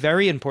wellness are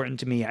very important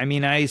to me. I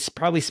mean, I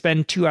probably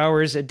spend 2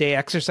 hours a day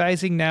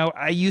exercising now.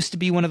 I used to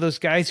be one of those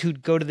guys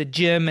who'd go to the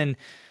gym and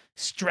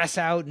stress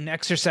out and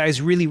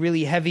exercise really,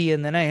 really heavy.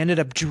 And then I ended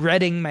up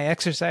dreading my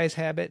exercise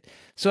habit.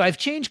 So I've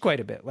changed quite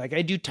a bit. Like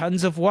I do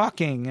tons of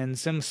walking and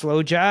some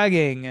slow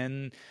jogging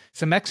and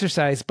some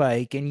exercise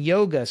bike and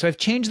yoga. So I've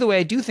changed the way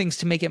I do things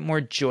to make it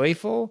more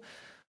joyful.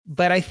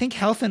 But I think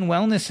health and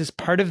wellness is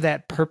part of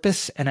that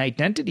purpose and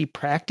identity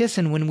practice.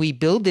 And when we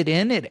build it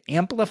in, it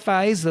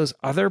amplifies those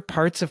other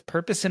parts of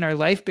purpose in our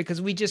life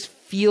because we just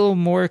feel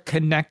more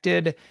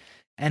connected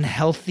and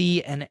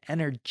healthy and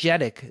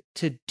energetic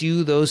to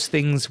do those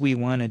things we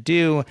want to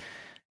do.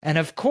 And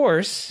of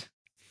course,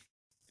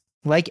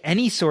 like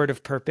any sort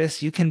of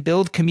purpose, you can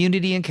build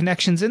community and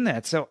connections in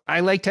that. So I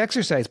like to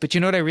exercise, but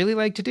you know what I really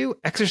like to do?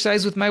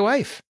 Exercise with my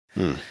wife.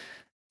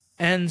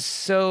 And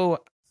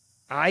so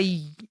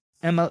I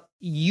am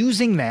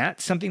using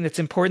that, something that's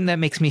important that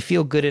makes me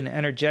feel good and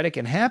energetic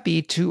and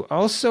happy, to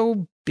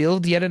also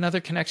build yet another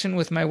connection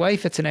with my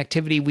wife. It's an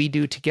activity we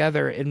do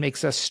together. It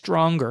makes us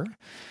stronger.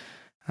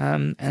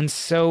 And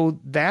so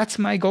that's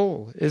my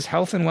goal, is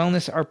health and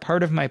wellness are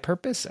part of my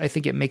purpose. I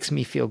think it makes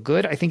me feel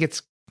good. I think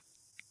it's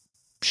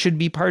should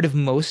be part of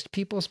most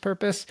people's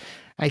purpose.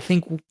 I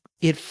think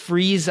it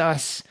frees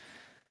us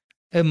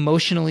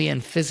emotionally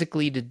and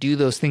physically to do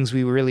those things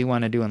we really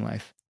want to do in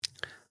life.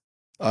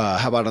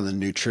 How about on the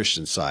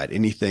nutrition side?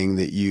 Anything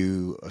that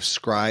you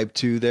ascribe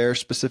to there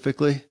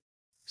specifically?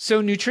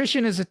 So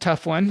nutrition is a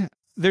tough one.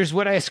 There's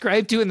what I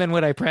ascribe to and then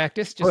what I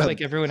practice, just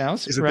like everyone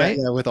else, right?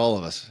 Yeah, with all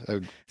of us.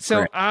 So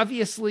Great.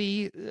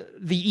 Obviously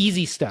the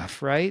easy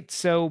stuff, right?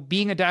 So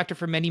being a doctor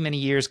for many, many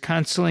years,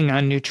 counseling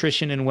on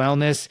nutrition and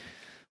wellness,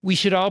 we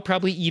should all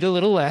probably eat a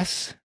little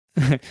less.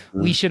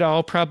 We should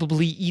all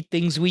probably eat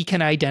things we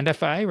can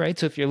identify, right?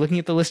 So if you're looking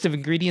at the list of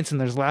ingredients and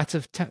there's lots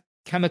of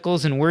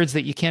chemicals and words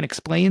that you can't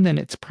explain, then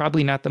it's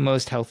probably not the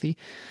most healthy.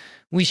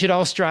 We should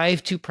all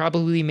strive to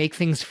probably make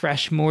things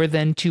fresh more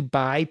than to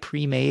buy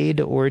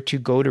pre-made or to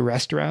go to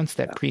restaurants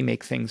that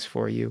pre-make things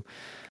for you.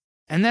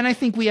 And then I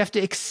think we have to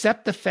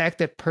accept the fact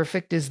that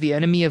perfect is the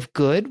enemy of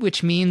good,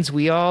 which means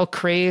we all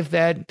crave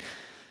that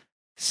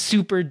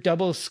super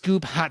double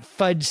scoop hot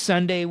fudge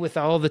sundae with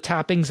all the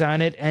toppings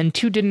on it. And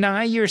to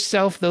deny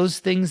yourself those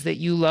things that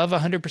you love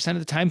 100% of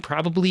the time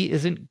probably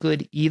isn't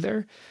good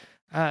either.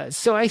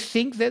 So I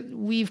think that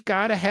we've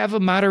got to have a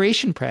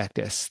moderation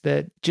practice,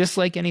 that just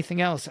like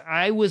anything else.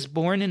 I was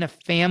born in a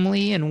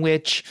family in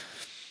which,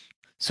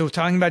 so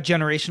talking about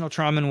generational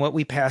trauma and what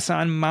we pass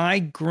on, my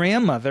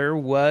grandmother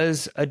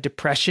was a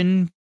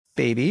depression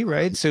baby,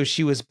 right? So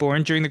she was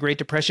born during the Great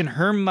Depression.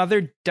 Her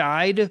mother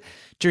died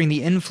during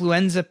the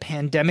influenza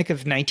pandemic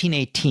of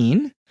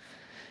 1918.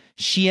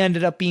 She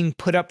ended up being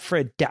put up for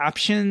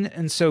adoption,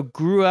 and so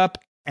grew up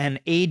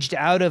and aged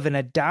out of an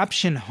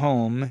adoption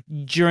home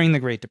during the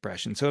Great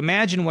Depression. So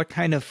imagine what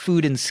kind of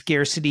food and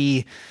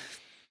scarcity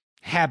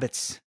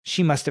habits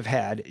she must have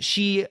had.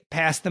 She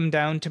passed them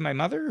down to my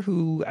mother,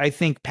 who I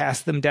think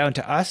passed them down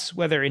to us,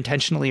 whether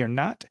intentionally or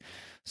not.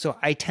 So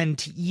I tend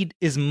to eat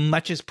as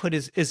much as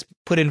is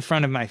put in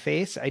front of my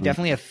face. I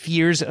definitely have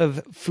fears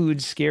of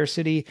food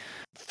scarcity.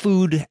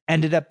 Food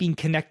ended up being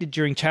connected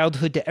during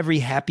childhood to every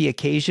happy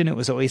occasion. It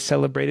was always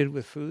celebrated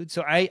with food.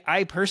 So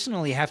I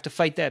personally have to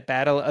fight that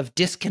battle of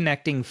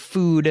disconnecting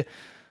food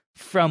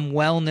from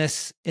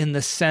wellness in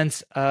the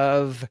sense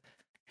of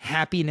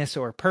happiness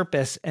or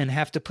purpose, and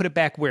have to put it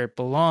back where it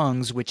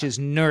belongs, which is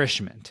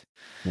nourishment.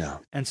 Yeah.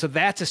 And so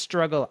that's a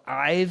struggle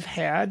I've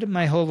had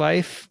my whole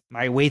life.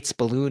 My weight's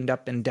ballooned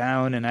up and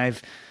down, and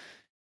I've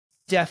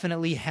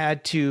definitely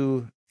had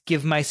to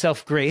give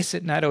myself grace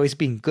at not always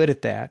being good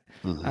at that.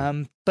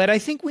 But I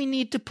think we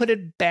need to put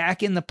it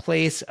back in the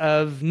place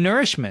of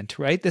nourishment,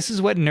 right? This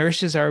is what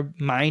nourishes our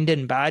mind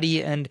and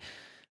body, and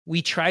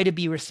we try to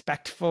be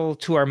respectful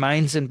to our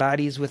minds and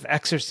bodies with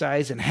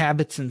exercise and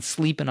habits and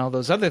sleep and all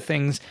those other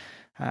things.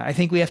 I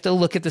think we have to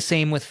look at the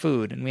same with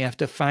food, and we have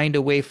to find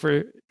a way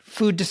for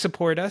food to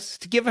support us,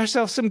 to give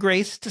ourselves some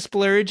grace, to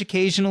splurge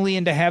occasionally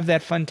and to have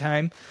that fun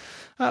time,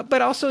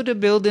 but also to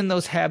build in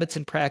those habits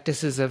and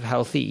practices of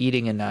healthy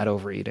eating and not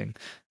overeating.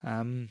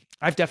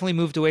 I've definitely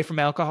moved away from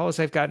alcohol as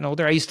I've gotten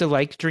older. I used to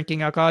like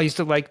drinking alcohol. I used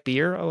to like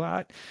beer a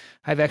lot.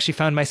 I've actually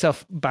found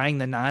myself buying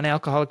the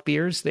non-alcoholic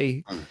beers.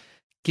 They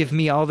give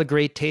me all the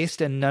great taste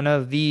and none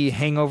of the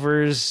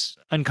hangovers,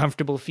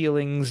 uncomfortable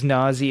feelings,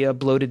 nausea,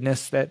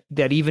 bloatedness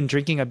that even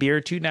drinking a beer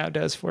or two now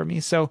does for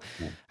me. So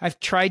I've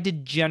tried to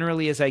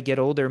generally, as I get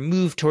older,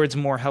 move towards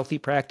more healthy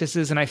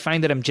practices. And I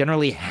find that I'm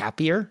generally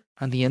happier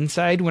on the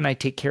inside when I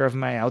take care of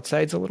my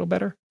outsides a little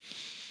better.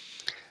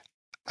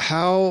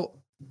 How,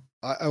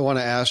 I want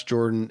to ask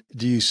Jordan,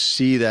 do you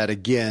see that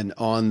again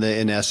on the,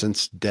 in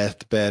essence,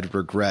 deathbed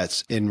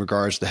regrets in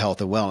regards to health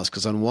and wellness?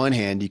 Because on one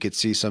hand, you could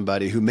see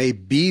somebody who may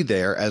be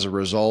there as a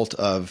result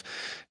of,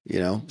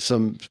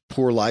 some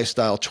poor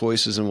lifestyle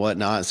choices and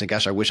whatnot, and say,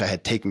 gosh, I wish I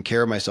had taken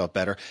care of myself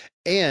better.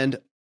 And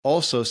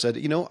also said,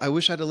 I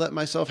wish I'd have let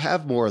myself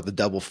have more of the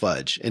double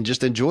fudge and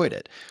just enjoyed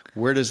it.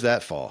 Where does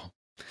that fall?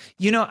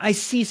 I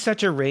see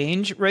such a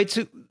range, right?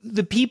 So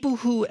the people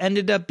who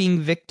ended up being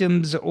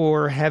victims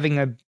or having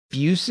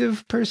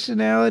abusive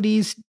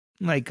personalities,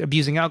 like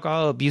abusing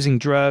alcohol, abusing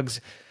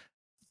drugs,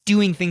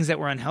 doing things that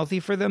were unhealthy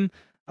for them,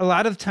 a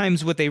lot of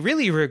times what they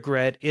really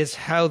regret is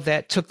how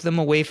that took them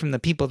away from the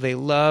people they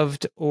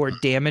loved or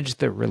damaged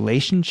their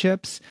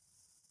relationships.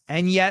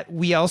 And yet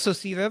we also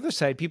see the other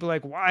side. People are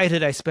like, why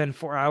did I spend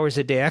 4 hours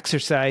a day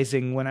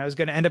exercising when I was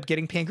going to end up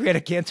getting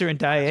pancreatic cancer and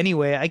die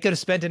anyway? I could have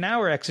spent an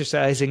hour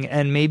exercising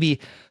and maybe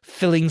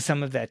filling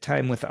some of that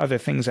time with other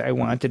things I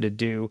wanted to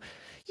do.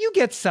 you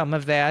get some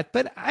of that,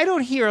 but I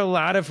don't hear a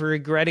lot of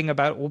regretting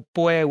about, well,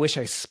 boy, I wish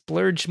I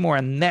splurged more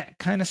on that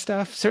kind of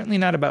stuff. Certainly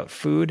not about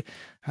food.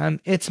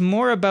 It's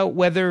more about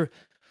whether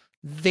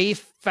they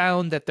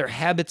found that their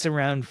habits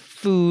around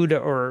food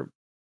or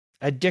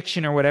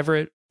addiction or whatever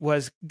it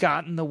was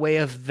got in the way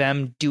of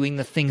them doing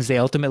the things they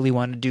ultimately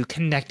wanted to do,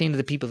 connecting to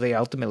the people they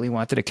ultimately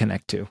wanted to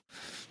connect to.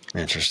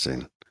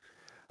 Interesting.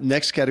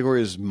 Next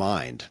category is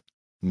mind,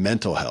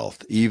 mental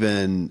health,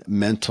 even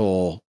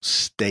mental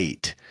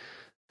state.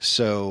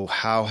 So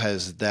how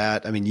has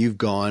that, I mean, you've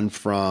gone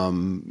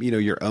from,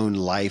 your own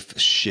life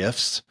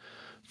shifts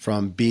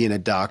from being a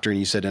doctor, and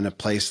you said in a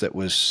place that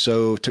was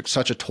took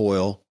such a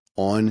toll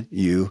on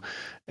you,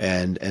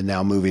 and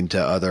now moving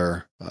to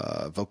other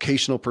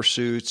vocational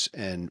pursuits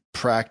and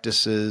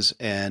practices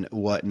and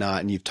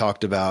whatnot. And you've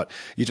talked about,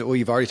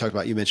 you've already talked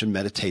about, you mentioned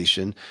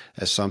meditation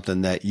as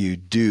something that you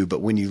do.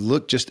 But when you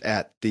look just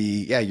at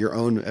your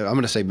own, I'm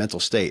going to say mental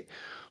state,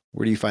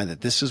 where do you find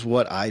that this is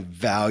what I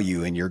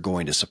value and you're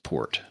going to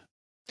support?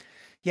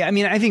 Yeah, I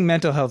mean, I think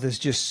mental health is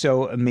just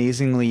so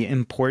amazingly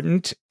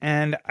important.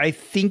 And I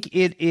think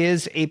it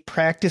is a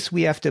practice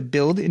we have to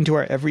build into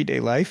our everyday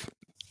life.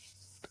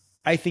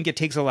 I think it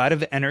takes a lot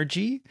of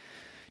energy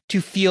to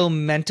feel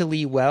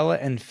mentally well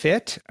and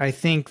fit. I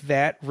think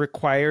that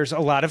requires a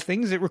lot of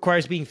things. It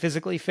requires being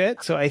physically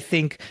fit. So I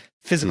think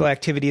physical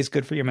activity is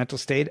good for your mental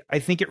state. I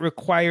think it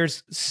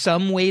requires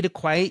some way to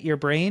quiet your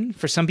brain.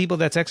 For some people,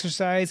 that's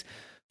exercise.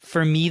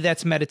 For me,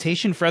 that's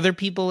meditation. For other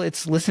people,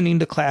 it's listening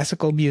to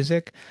classical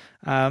music.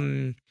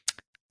 I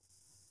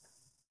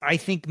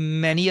think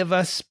many of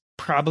us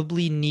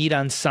probably need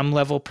on some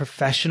level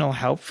professional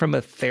help from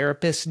a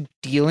therapist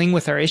dealing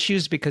with our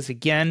issues, because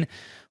again,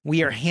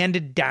 we are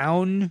handed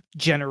down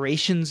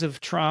generations of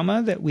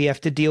trauma that we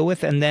have to deal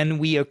with, and then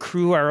we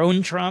accrue our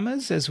own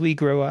traumas as we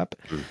grow up.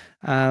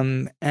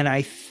 And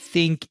I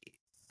think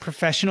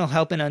professional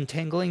help in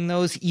untangling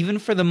those, even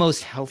for the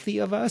most healthy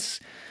of us,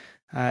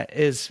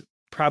 is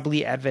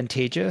probably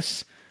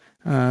advantageous.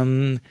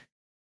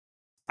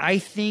 I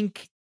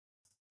think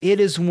it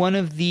is one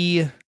of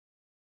the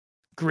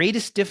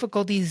greatest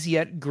difficulties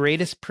yet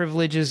greatest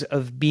privileges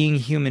of being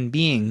human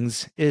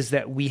beings is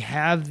that we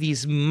have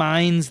these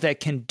minds that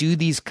can do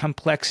these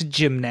complex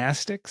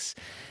gymnastics.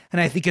 And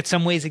I think in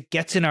some ways it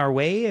gets in our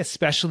way,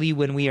 especially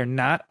when we are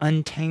not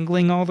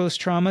untangling all those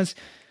traumas.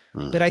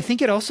 But I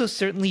think it also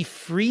certainly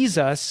frees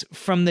us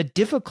from the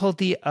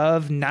difficulty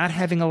of not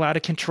having a lot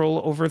of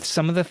control over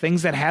some of the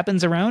things that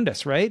happens around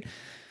us, right?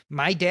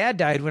 My dad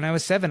died when I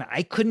was 7.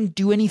 I couldn't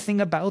do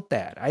anything about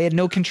that. I had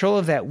no control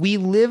of that. We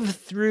live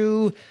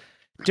through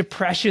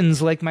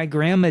depressions like my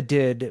grandma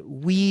did.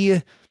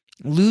 We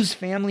lose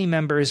family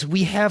members.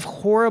 We have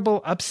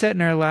horrible upset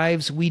in our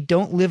lives. We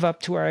don't live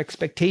up to our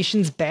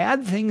expectations.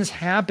 Bad things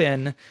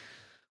happen.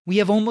 We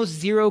have almost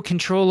zero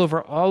control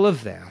over all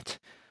of that.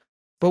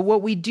 But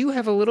what we do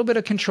have a little bit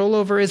of control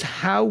over is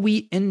how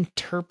we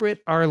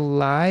interpret our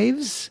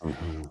lives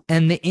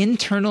and the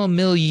internal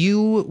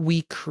milieu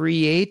we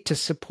create to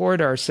support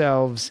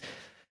ourselves.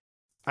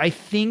 I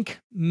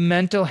think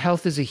mental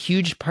health is a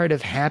huge part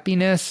of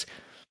happiness.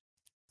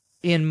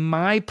 In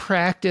my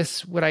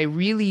practice, what I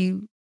really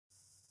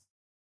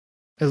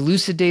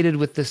elucidated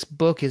with this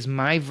book is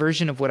my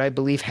version of what I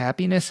believe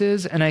happiness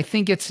is. And I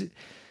think it's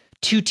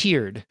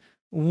two-tiered.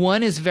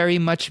 One is very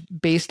much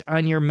based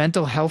on your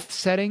mental health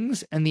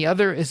settings, and the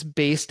other is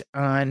based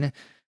on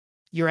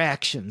your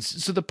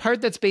actions. So the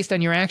part that's based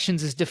on your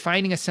actions is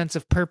defining a sense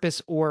of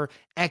purpose or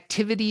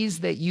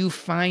activities that you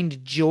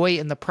find joy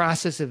in the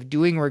process of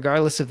doing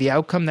regardless of the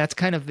outcome. That's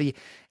kind of the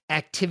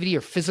activity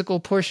or physical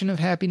portion of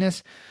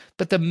happiness.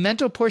 But the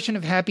mental portion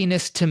of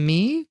happiness to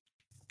me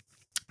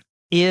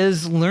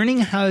is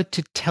learning how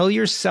to tell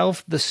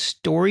yourself the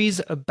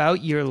stories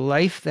about your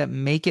life that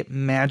make it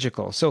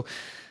magical. So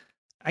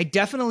I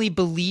definitely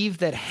believe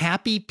that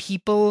happy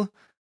people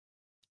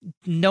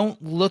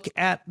don't look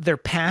at their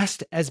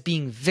past as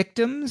being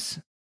victims,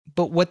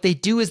 but what they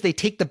do is they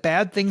take the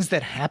bad things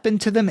that happen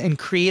to them and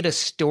create a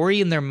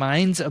story in their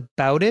minds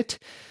about it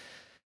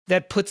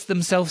that puts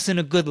themselves in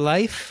a good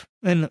life,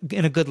 in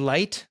a good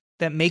light,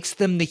 that makes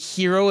them the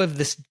hero of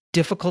this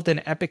difficult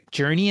and epic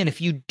journey. And if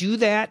you do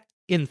that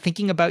in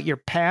thinking about your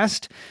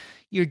past,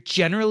 you're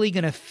generally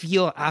going to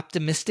feel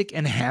optimistic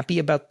and happy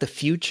about the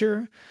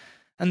future.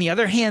 On the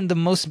other hand,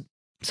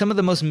 some of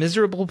the most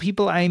miserable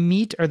people I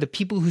meet are the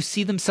people who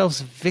see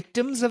themselves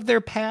victims of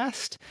their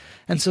past.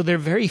 And so they're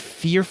very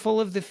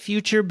fearful of the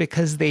future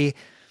because they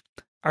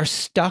are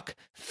stuck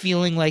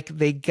feeling like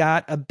they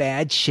got a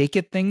bad shake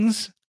at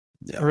things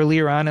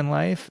earlier on in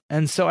life.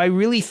 And so I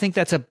really think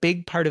that's a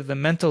big part of the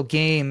mental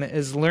game,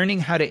 is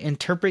learning how to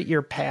interpret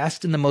your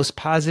past in the most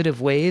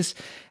positive ways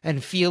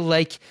and feel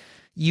like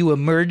you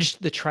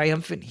emerged the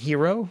triumphant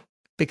hero.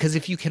 Because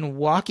if you can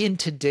walk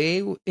into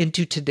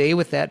today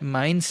with that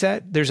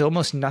mindset, there's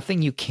almost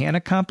nothing you can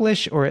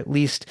accomplish, or at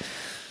least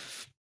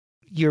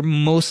you're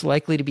most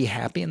likely to be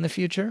happy in the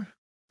future.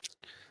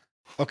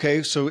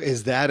 Okay, so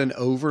is that an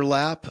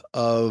overlap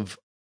of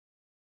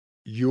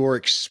your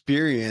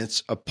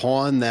experience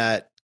upon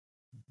that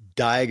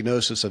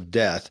diagnosis of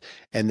death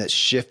and that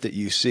shift that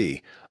you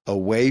see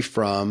away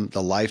from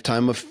the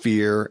lifetime of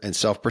fear and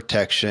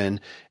self-protection,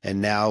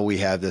 and now we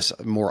have this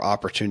more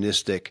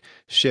opportunistic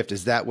shift.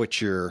 Is that what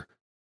you're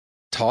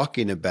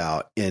talking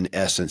about in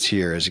essence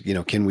here? Is,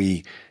 can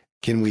we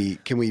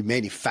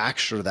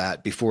manufacture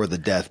that before the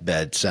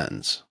deathbed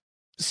sentence?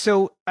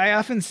 So I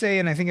often say,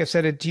 and I think I've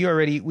said it to you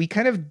already, we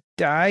kind of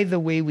die the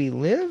way we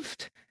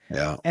lived.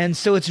 Yeah. And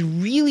so it's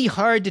really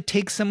hard to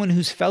take someone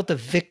who's felt a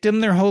victim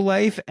their whole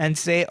life and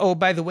say, oh,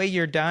 by the way,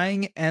 you're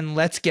dying, and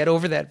let's get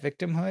over that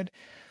victimhood.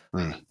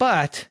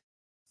 But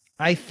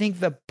I think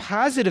the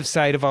positive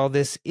side of all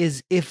this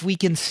is if we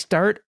can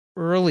start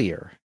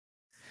earlier,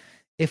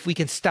 if we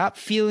can stop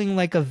feeling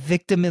like a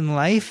victim in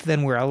life,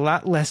 then we're a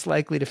lot less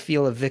likely to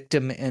feel a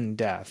victim in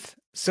death.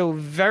 So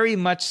very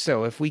much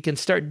so, if we can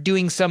start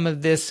doing some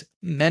of this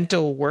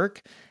mental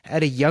work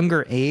at a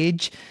younger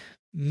age,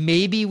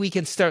 maybe we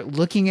can start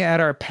looking at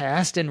our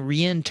past and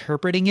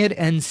reinterpreting it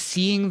and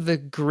seeing the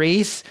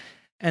grace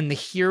and the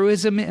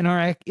heroism in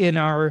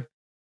our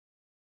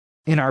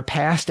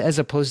past as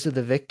opposed to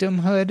the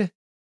victimhood.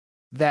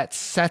 That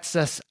sets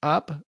us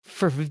up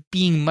for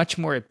being much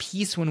more at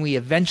peace when we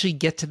eventually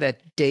get to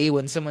that day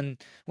when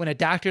a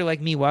doctor like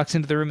me walks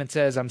into the room and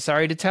says, I'm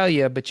sorry to tell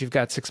you, but you've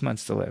got 6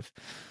 months to live.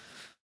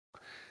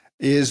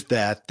 Is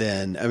that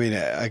then, I mean,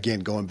 again,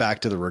 going back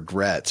to the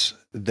regrets,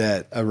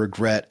 that a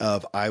regret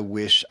of, I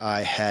wish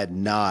I had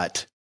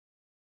not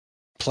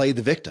played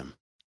the victim.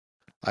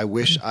 I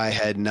wish I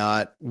had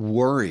not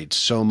worried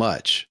so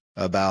much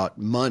about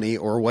money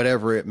or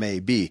whatever it may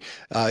be.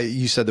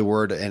 You said the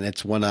word, and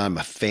it's one I'm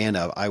a fan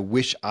of. I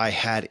wish I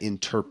had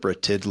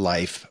interpreted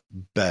life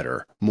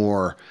better,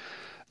 more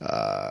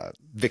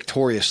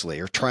victoriously,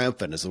 or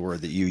triumphant is the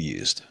word that you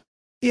used.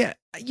 Yeah.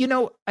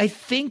 I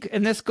think,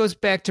 and this goes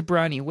back to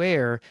Bronnie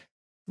Ware,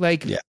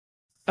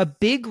 a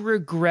big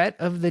regret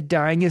of the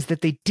dying is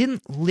that they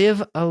didn't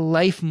live a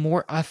life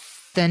more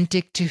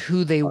authentic to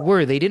who they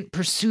were. They didn't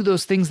pursue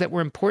those things that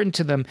were important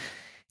to them.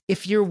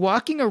 If you're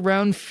walking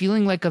around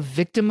feeling like a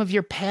victim of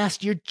your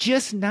past, you're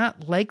just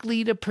not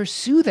likely to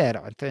pursue that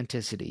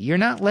authenticity. You're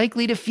not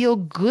likely to feel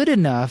good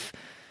enough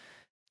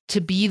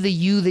to be the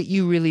you that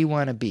you really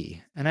want to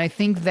be. And I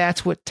think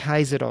that's what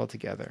ties it all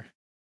together.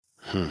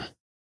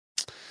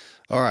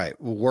 All right.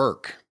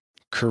 Work,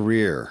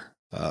 career,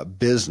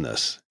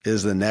 business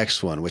is the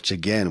next one, which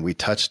again, we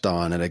touched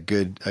on at a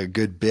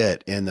good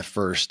bit in the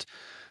first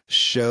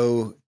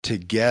show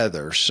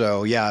together.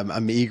 So yeah,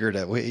 I'm eager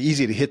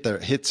easy to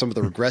hit some of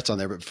the regrets on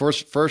there. But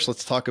first,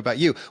 let's talk about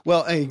you.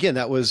 Well, and again,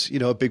 that was,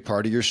 a big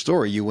part of your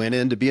story. You went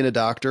into being a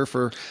doctor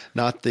for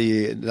not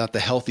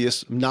the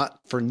healthiest, not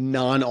for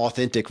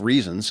non-authentic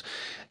reasons,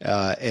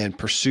 and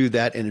pursued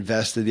that and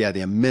invested,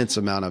 the immense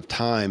amount of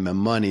time and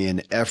money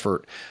and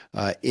effort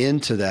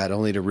into that,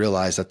 only to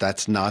realize that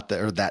that's not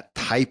that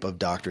type of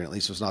doctoring, at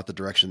least was not the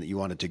direction that you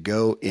wanted to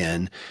go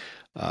in.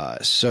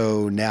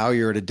 So now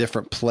you're at a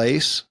different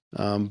place,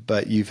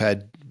 but you've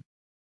had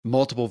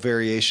multiple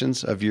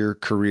variations of your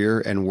career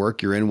and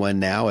work. You're in one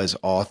now as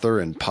author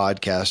and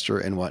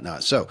podcaster and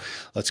whatnot. So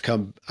let's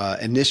come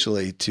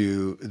initially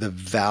to the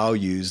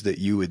values that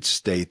you would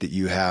state that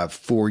you have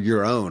for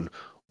your own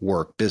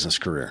work, business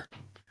career.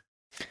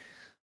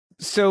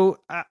 So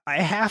I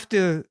have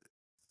to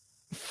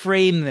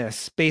frame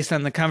this based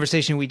on the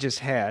conversation we just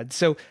had.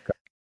 So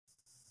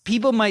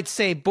people might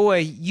say, boy,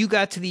 you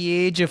got to the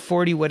age of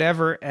 40,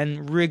 whatever,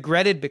 and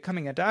regretted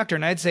becoming a doctor.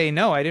 And I'd say,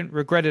 no, I didn't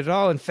regret it at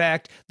all. In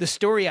fact, the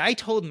story I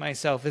told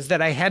myself is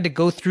that I had to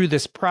go through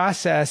this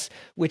process,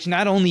 which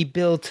not only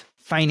built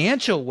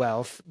financial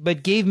wealth,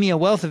 but gave me a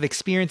wealth of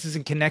experiences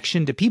and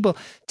connection to people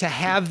to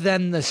have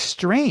then the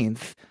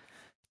strength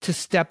to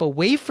step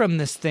away from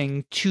this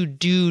thing to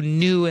do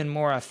new and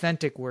more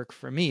authentic work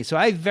for me. So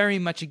I very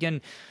much,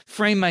 again,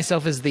 frame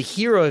myself as the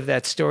hero of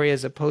that story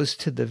as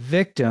opposed to the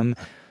victim.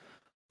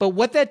 But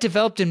what that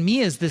developed in me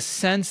is this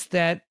sense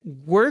that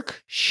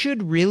work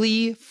should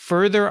really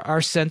further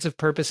our sense of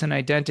purpose and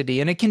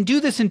identity. And it can do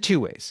this in two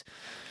ways.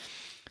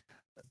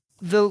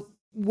 The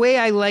way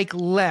I like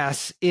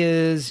less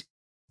is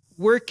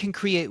work can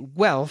create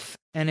wealth.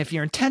 And if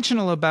you're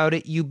intentional about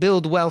it, you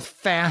build wealth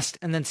fast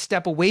and then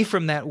step away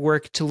from that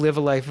work to live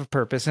a life of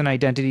purpose and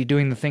identity,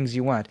 doing the things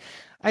you want.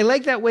 I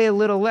like that way a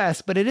little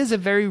less, but it is a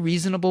very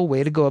reasonable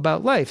way to go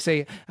about life.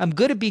 Say, I'm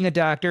good at being a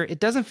doctor. It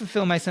doesn't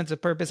fulfill my sense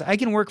of purpose. I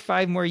can work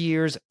 5 more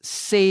years,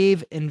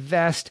 save,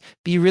 invest,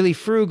 be really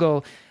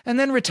frugal, and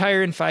then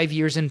retire in 5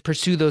 years and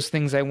pursue those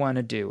things I want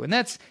to do. And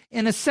that's,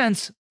 in a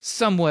sense,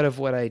 somewhat of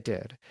what I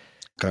did.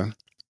 Okay.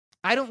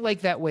 I don't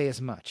like that way as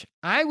much.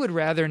 I would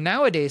rather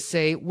nowadays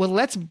say, well,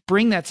 let's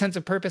bring that sense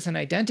of purpose and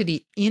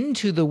identity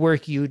into the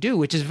work you do,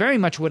 which is very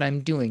much what I'm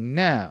doing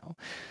now.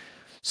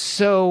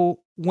 So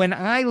when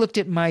I looked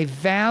at my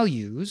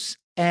values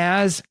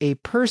as a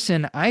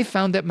person, I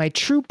found that my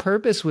true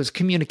purpose was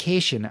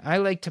communication. I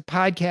like to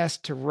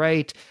podcast, to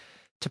write,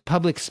 to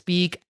public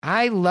speak.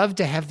 I love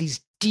to have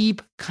these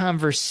deep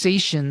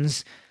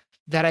conversations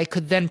that I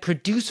could then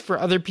produce for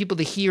other people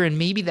to hear, and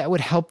maybe that would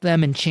help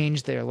them and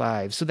change their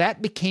lives. So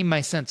that became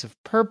my sense of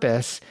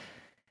purpose.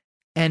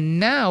 And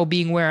now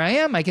being where I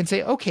am, I can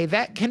say, okay,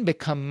 that can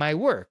become my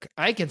work.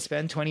 I can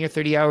spend 20 or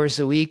 30 hours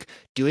a week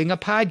doing a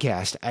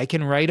podcast. I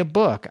can write a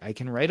book. I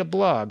can write a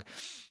blog.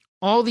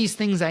 All these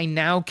things I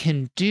now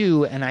can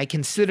do, and I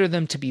consider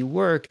them to be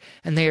work,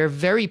 and they are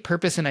very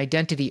purpose and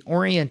identity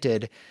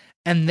oriented.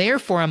 And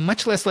therefore, I'm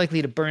much less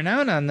likely to burn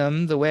out on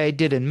them the way I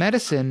did in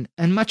medicine,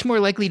 and much more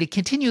likely to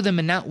continue them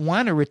and not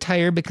want to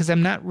retire, because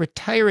I'm not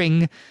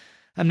retiring.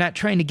 I'm not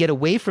trying to get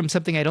away from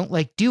something I don't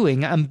like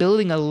doing. I'm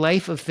building a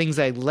life of things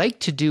I like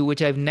to do,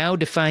 which I've now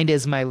defined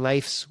as my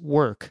life's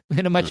work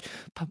in a much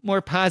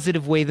more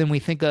positive way than we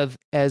think of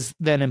as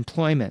than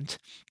employment.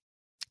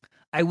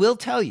 I will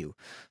tell you,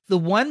 the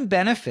one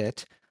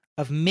benefit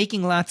of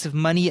making lots of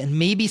money and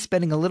maybe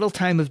spending a little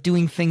time of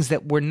doing things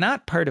that were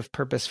not part of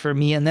purpose for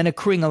me and then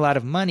accruing a lot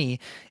of money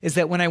is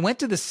that when I went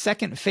to the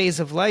second phase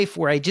of life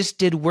where I just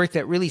did work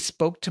that really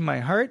spoke to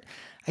my heart,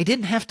 I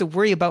didn't have to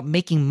worry about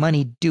making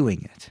money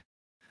doing it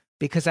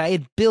because I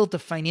had built a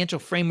financial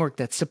framework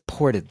that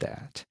supported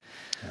that.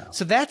 Yeah.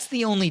 So that's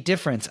the only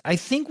difference. I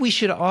think we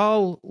should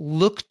all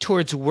look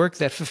towards work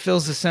that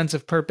fulfills a sense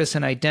of purpose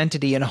and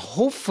identity, and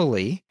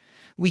hopefully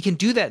we can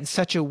do that in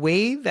such a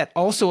way that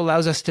also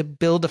allows us to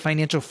build a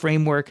financial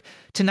framework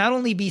to not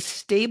only be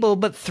stable,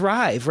 but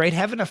thrive, right?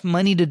 Have enough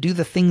money to do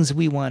the things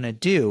we want to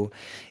do.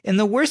 In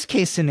the worst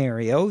case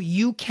scenario,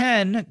 you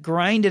can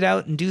grind it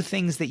out and do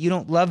things that you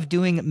don't love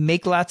doing,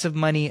 make lots of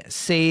money,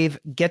 save,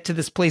 get to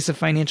this place of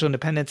financial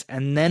independence,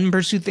 and then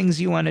pursue things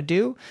you want to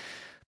do.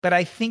 But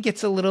I think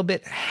it's a little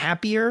bit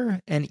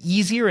happier and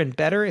easier and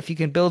better if you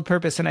can build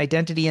purpose and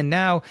identity in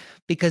now,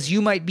 because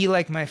you might be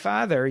like my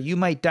father. You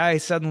might die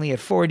suddenly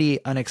at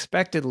 40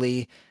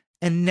 unexpectedly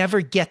and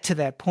never get to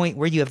that point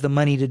where you have the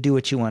money to do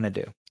what you want to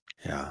do.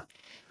 Yeah.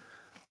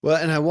 Well,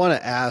 and I want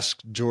to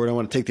ask, Jordan, I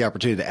want to take the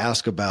opportunity to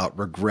ask about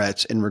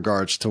regrets in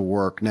regards to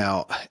work.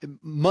 Now,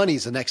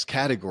 money's the next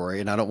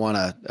category, and I don't want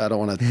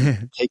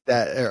to take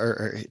that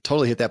or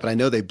totally hit that, but I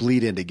know they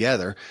bleed in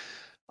together.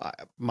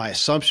 My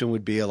assumption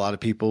would be a lot of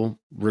people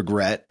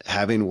regret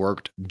having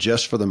worked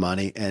just for the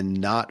money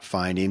and not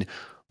finding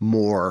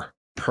more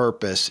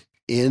purpose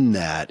in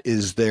that.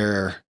 Is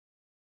there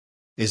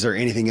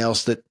anything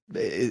else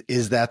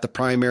is that the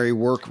primary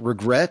work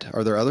regret?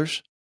 Are there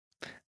others?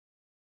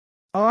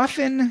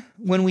 Often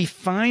when we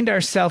find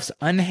ourselves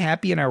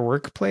unhappy in our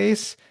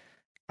workplace,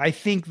 I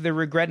think the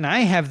regret, and I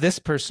have this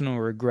personal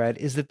regret,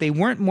 is that they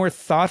weren't more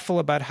thoughtful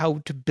about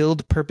how to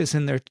build purpose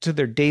in their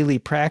daily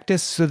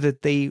practice so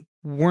that they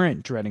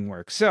weren't dreading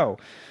work. So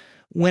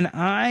when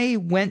I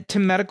went to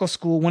medical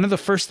school, one of the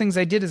first things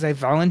I did is I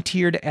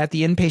volunteered at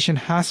the inpatient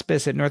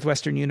hospice at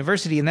Northwestern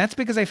University. And that's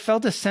because I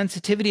felt a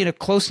sensitivity and a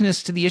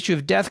closeness to the issue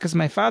of death because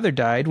my father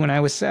died when I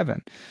was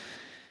 7.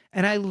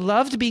 And I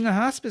loved being a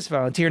hospice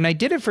volunteer. And I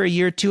did it for a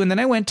year or two. And then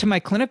I went to my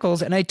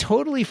clinicals and I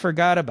totally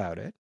forgot about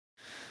it.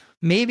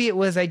 Maybe it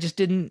was I just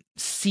didn't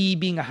see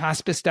being a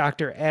hospice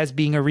doctor as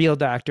being a real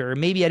doctor. Or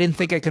maybe I didn't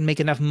think I could make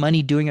enough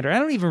money doing it. Or I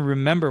don't even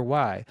remember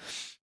why.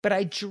 But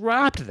I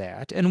dropped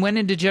that and went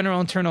into general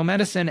internal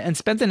medicine and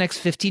spent the next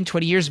 15,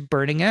 20 years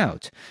burning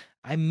out.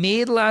 I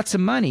made lots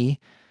of money,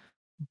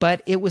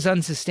 but it was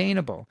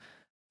unsustainable.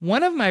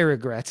 One of my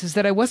regrets is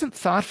that I wasn't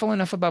thoughtful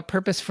enough about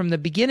purpose from the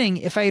beginning.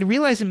 If I had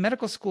realized in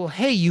medical school,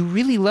 hey, you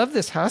really love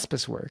this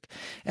hospice work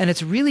and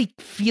it's really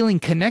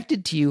feeling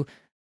connected to you,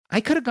 I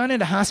could have gone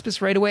into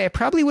hospice right away. I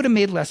probably would have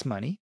made less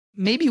money.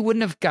 Maybe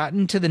wouldn't have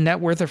gotten to the net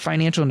worth or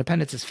financial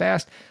independence as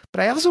fast,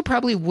 but I also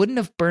probably wouldn't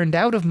have burned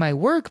out of my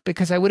work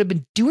because I would have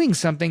been doing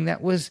something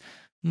that was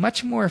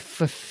much more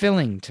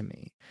fulfilling to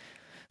me.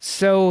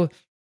 So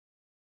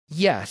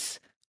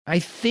yes, I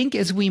think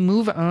as we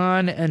move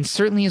on, and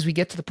certainly as we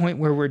get to the point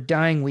where we're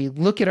dying, we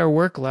look at our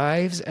work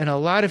lives, and a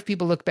lot of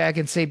people look back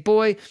and say,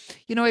 boy,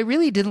 I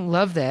really didn't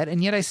love that,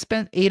 and yet I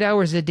spent 8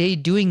 hours a day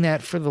doing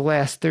that for the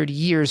last 30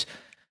 years.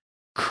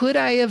 Could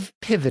I have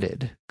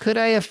pivoted? Could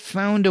I have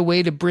found a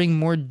way to bring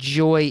more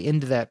joy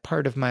into that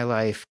part of my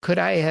life? Could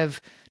I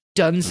have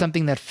done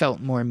something that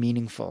felt more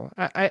meaningful?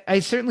 I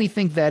certainly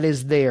think that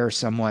is there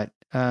somewhat,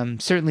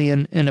 certainly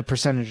in a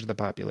percentage of the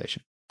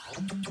population.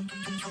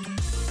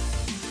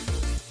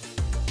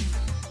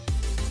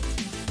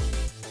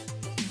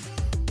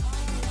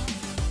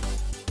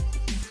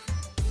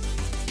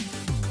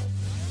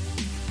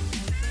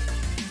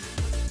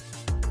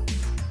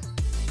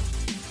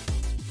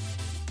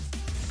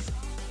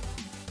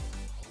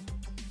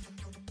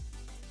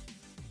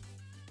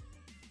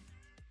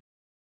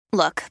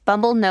 Look,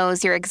 Bumble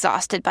knows you're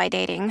exhausted by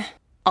dating.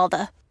 All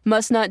the,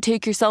 must not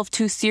take yourself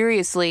too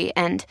seriously,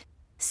 and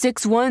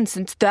 6'1"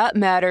 since that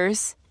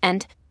matters,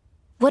 and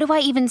what do I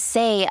even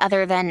say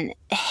other than,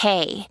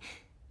 hey?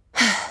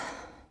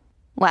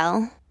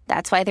 Well,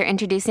 that's why they're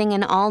introducing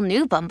an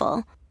all-new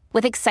Bumble,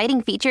 with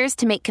exciting features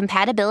to make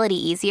compatibility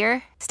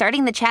easier,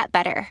 starting the chat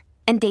better,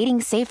 and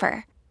dating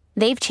safer.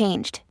 They've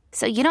changed,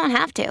 so you don't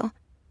have to.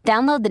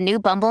 Download the new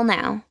Bumble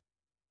now.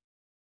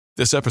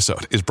 This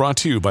episode is brought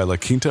to you by La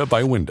Quinta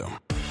by Wyndham.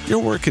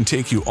 Your work can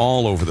take you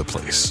all over the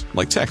place,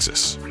 like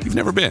Texas. You've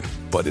never been,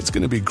 but it's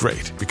going to be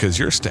great because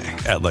you're staying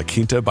at La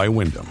Quinta by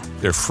Wyndham.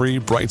 Their free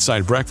Bright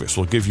Side breakfast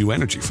will give you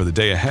energy for the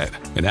day ahead.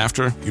 And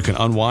after, you can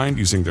unwind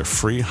using their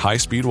free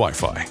high-speed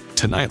Wi-Fi.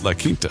 Tonight, La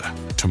Quinta.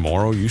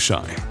 Tomorrow, you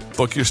shine.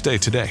 Book your stay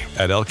today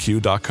at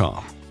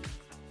lq.com.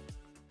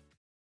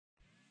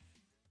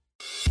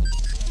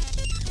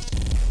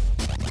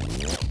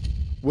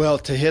 Well,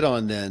 to hit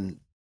on then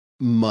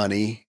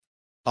money,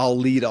 I'll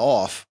lead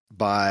off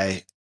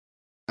by,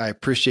 I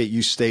appreciate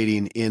you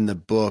stating in the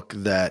book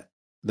that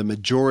the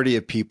majority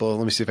of people,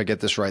 let me see if I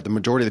get this right, the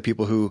majority of the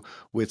people who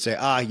would say,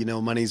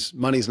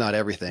 money's not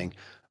everything,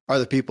 are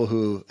the people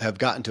who have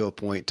gotten to a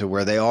point to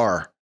where they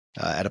are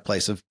at a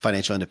place of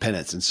financial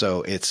independence. And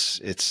so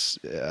it's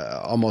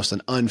almost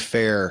an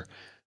unfair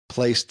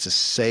place to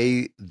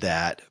say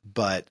that,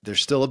 but there's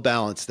still a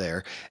balance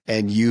there.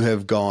 And you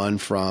have gone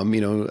from,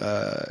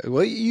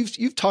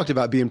 you've talked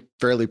about being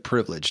fairly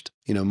privileged,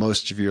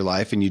 most of your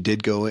life, and you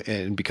did go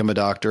and become a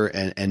doctor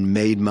and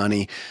made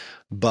money.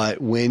 But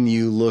when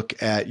you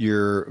look at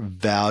your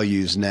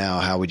values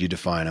now, how would you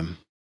define them?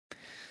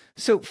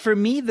 So for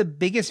me, the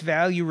biggest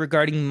value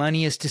regarding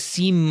money is to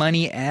see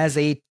money as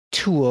a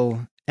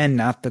tool and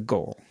not the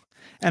goal.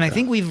 And I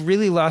think we've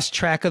really lost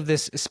track of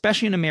this,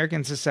 especially in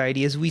American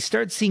society, as we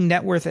start seeing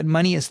net worth and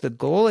money as the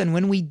goal. And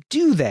when we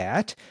do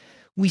that,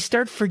 we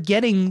start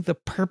forgetting the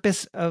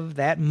purpose of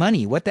that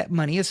money, what that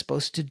money is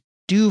supposed to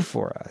do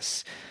for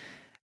us.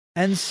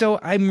 And so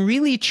I'm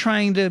really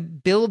trying to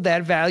build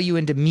that value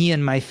into me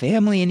and my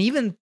family, and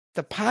even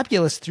the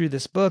populace through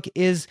this book,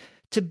 is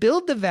to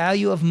build the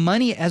value of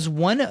money as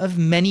one of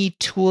many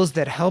tools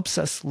that helps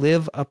us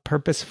live a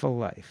purposeful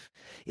life.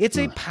 It's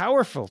a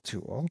powerful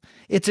tool.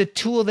 It's a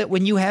tool that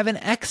when you have an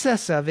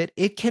excess of it,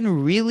 it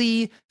can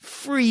really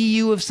free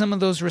you of some of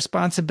those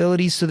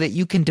responsibilities so that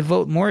you can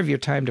devote more of your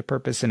time to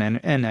purpose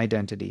and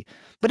identity.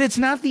 But it's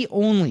not the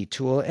only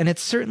tool, and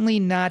it's certainly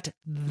not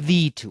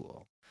the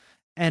tool.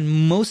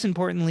 And most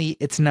importantly,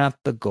 it's not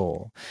the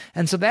goal.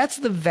 And so that's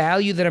the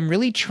value that I'm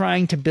really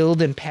trying to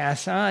build and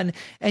pass on.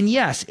 And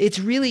yes, it's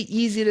really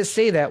easy to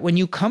say that when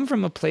you come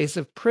from a place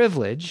of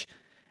privilege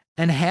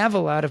and have a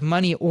lot of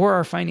money or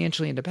are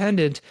financially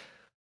independent.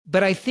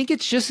 But I think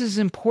it's just as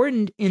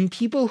important in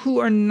people who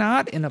are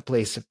not in a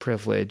place of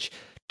privilege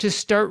to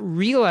start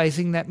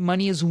realizing that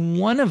money is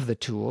one of the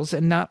tools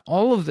and not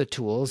all of the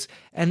tools.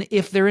 And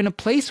if they're in a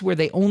place where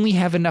they only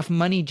have enough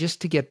money just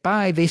to get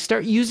by, they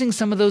start using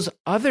some of those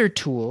other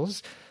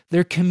tools,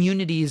 their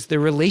communities, their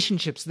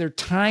relationships, their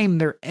time,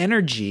 their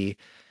energy,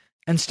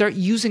 and start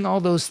using all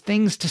those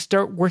things to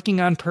start working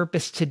on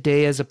purpose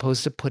today as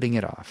opposed to putting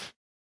it off.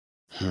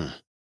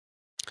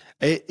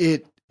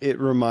 It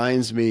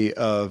reminds me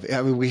of,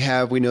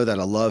 we know that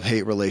a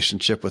love-hate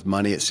relationship with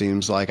money, it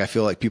seems like. I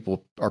feel like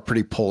people are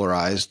pretty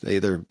polarized. They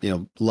either,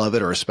 love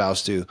it or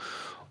espouse to,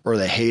 or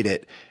they hate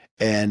it.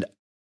 And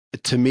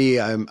to me,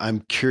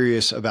 I'm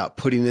curious about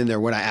putting in there,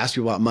 when I ask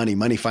people about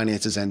money,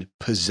 finances, and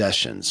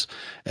possessions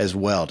as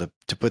well,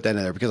 to put that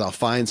in there, because I'll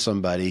find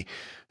somebody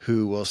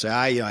who will say,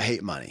 I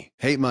hate money,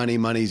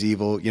 money's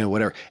evil,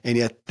 whatever. And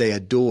yet they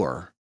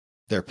adore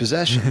their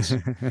possessions,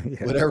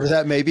 whatever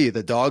that may be,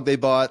 the dog they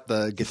bought,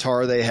 the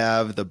guitar they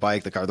have, the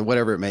bike, the car,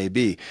 whatever it may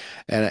be.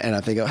 And I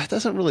think, it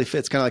doesn't really fit.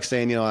 It's kind of like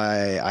saying,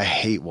 I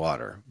hate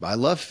water, but I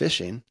love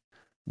fishing.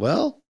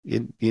 Well,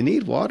 you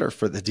need water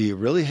do you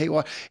really hate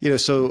water?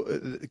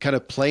 So kind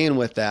of playing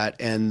with that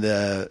and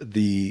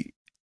the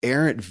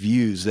errant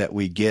views that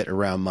we get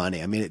around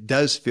money. I mean, it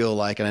does feel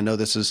like, and I know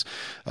this is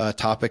a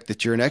topic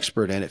that you're an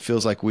expert in, it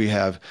feels like we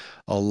have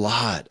a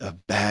lot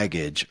of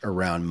baggage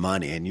around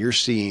money, and you're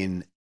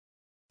seeing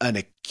an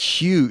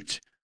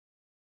acute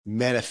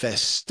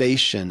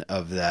manifestation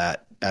of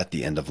that at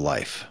the end of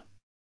life.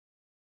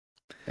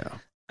 Yeah.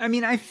 I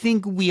mean, I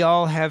think we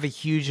all have a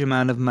huge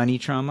amount of money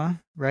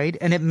trauma, right?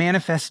 And it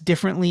manifests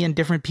differently in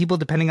different people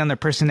depending on their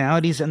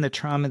personalities and the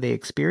trauma they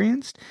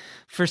experienced.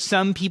 For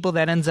some people,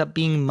 that ends up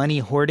being money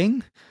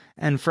hoarding.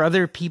 And for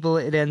other people,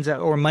 it ends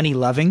up, or money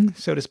loving,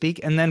 so to speak.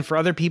 And then for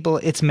other people,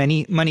 it's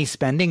money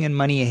spending and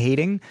money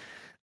hating.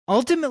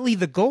 Ultimately,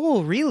 the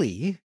goal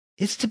really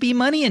is to be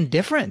money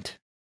indifferent.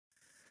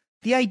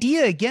 The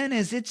idea, again,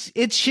 is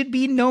it should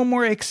be no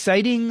more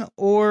exciting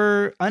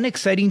or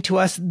unexciting to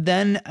us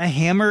than a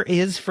hammer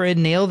is for a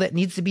nail that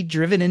needs to be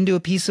driven into a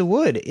piece of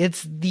wood.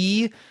 It's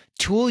the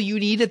tool you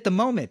need at the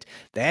moment.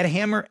 That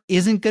hammer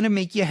isn't going to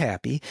make you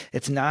happy.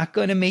 It's not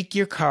going to make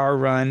your car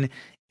run.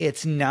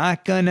 It's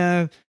not going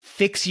to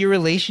fix your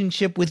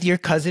relationship with your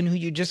cousin who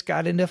you just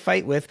got into a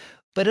fight with,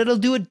 but it'll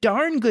do a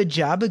darn good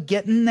job of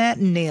getting that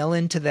nail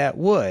into that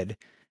wood.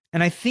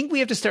 And I think we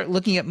have to start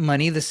looking at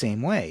money the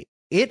same way.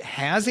 It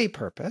has a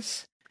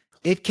purpose.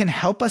 It can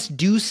help us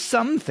do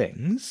some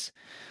things,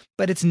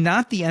 but it's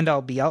not the end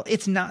all be all.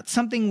 It's not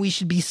something we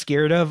should be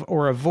scared of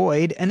or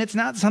avoid, and it's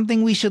not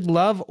something we should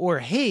love or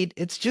hate.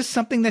 It's just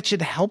something that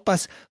should help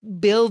us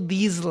build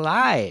these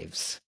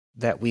lives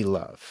that we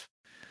love.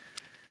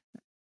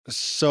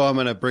 So I'm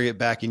going to bring it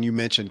back. And you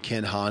mentioned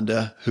Ken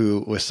Honda,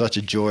 who was such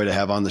a joy to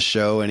have on the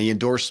show. And he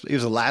was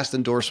the last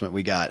endorsement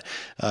we got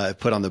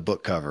put on the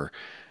book cover.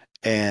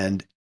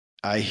 And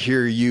I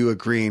hear you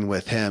agreeing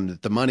with him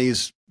that the money,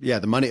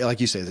 like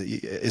you say,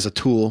 is a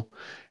tool.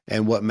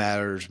 And what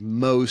matters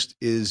most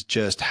is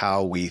just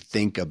how we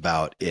think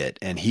about it.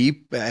 And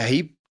he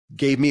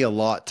gave me a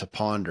lot to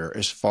ponder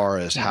as far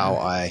as how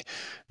I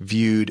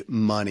viewed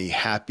money,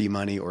 happy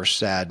money or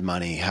sad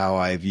money, how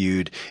I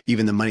viewed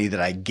even the money that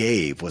I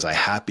gave. Was I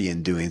happy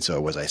in doing so?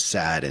 Was I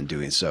sad in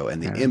doing so?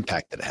 And the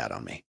impact that it had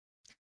on me.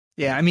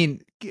 Yeah. I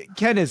mean,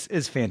 Ken is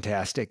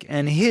fantastic.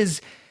 And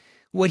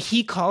what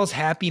he calls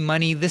happy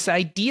money, this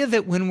idea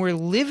that when we're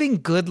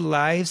living good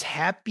lives,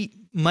 happy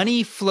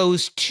money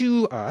flows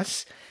to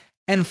us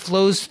and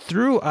flows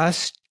through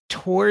us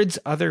towards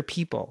other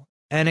people.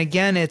 And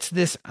again, it's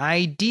this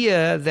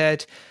idea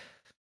that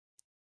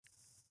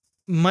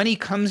money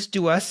comes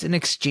to us in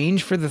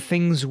exchange for the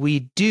things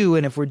we do.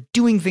 And if we're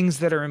doing things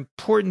that are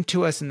important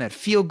to us and that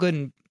feel good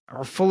and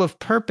are full of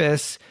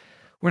purpose,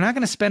 we're not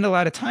going to spend a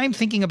lot of time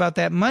thinking about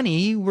that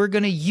money. We're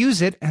going to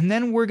use it, and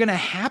then we're going to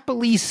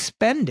happily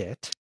spend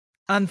it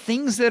on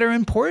things that are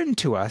important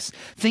to us,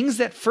 things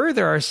that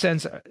further our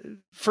sense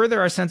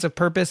of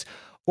purpose,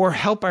 or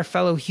help our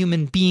fellow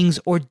human beings,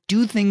 or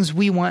do things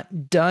we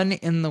want done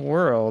in the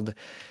world.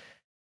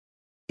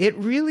 It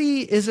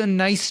really is a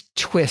nice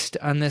twist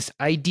on this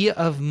idea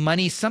of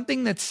money,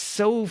 something that's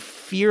so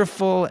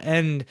fearful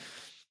and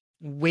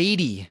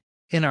weighty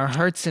in our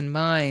hearts and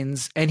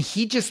minds. And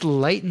he just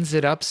lightens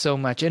it up so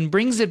much and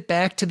brings it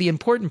back to the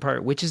important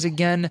part, which is,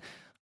 again,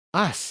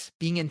 us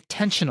being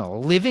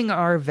intentional, living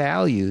our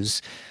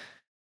values,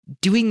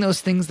 doing those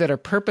things that are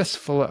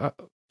purposeful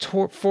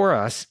for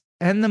us.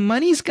 And the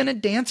money's going to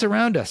dance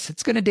around us.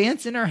 It's going to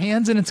dance in our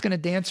hands, and it's going to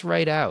dance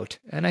right out.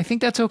 And I think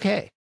that's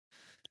okay.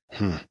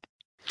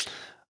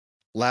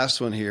 Last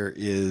one here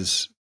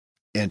is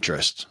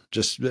interest,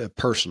 just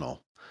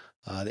personal.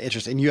 The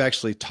interest, and you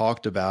actually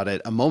talked about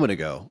it a moment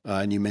ago,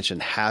 and you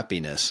mentioned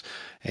happiness,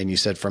 and you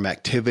said from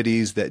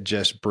activities that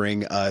just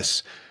bring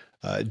us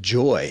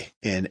joy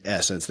in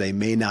essence. They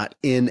may not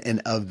in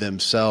and of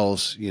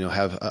themselves,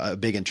 have a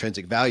big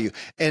intrinsic value.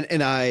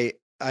 And I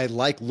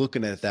like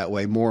looking at it that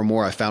way more and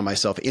more. I found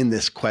myself in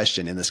this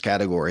question, in this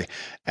category,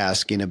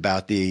 asking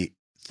about the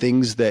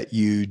things that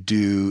you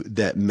do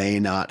that may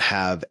not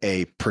have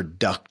a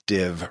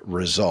productive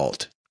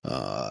result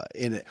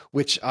in it,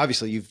 which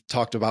obviously you've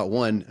talked about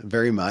one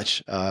very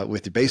much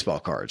with the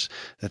baseball cards,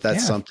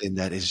 that's something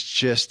that is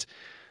just,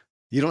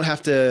 you don't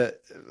have to,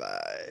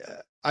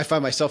 I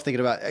find myself thinking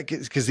about,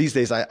 because these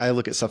days I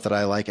look at stuff that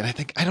I like and I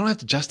think I don't have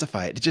to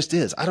justify it. It just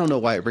is. I don't know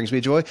why it brings me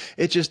joy.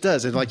 It just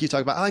does. And like you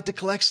talk about, I like to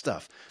collect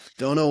stuff.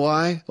 Don't know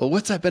why. Well,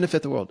 what's that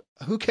benefit the world?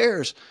 Who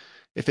cares?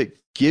 If it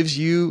gives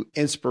you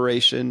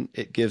inspiration,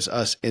 it gives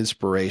us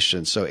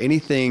inspiration. So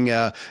anything,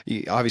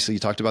 obviously you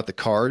talked about the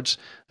cards,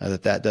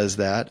 that does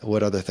that.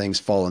 What other things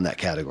fall in that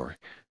category?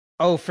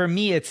 Oh, for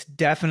me, it's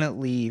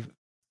definitely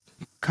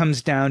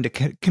comes down to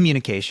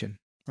communication.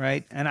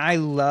 Right. And I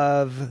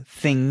love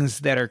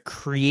things that are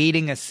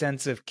creating a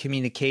sense of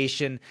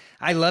communication.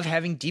 I love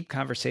having deep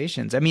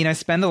conversations. I mean, I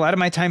spend a lot of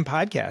my time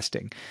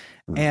podcasting,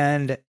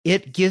 and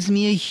it gives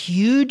me a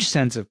huge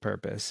sense of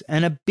purpose,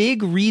 and a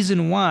big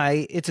reason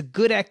why it's a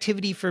good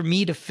activity for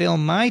me to fill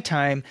my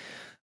time,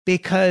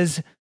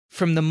 because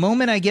from the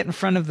moment I get in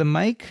front of the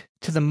mic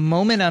to the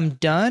moment I'm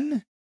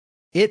done,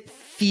 it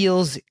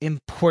feels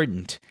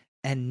important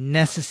and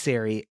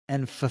necessary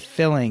and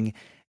fulfilling.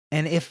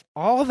 And if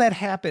all that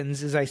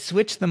happens is I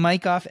switch the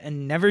mic off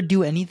and never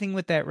do anything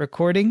with that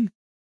recording,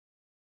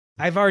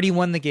 I've already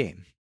won the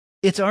game.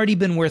 It's already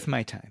been worth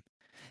my time.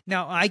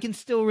 Now, I can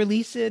still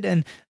release it,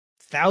 and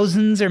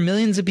thousands or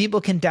millions of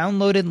people can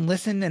download it and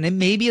listen, and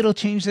maybe it'll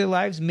change their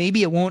lives.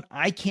 Maybe it won't.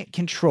 I can't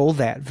control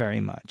that very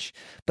much.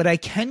 But I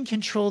can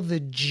control the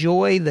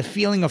joy, the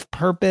feeling of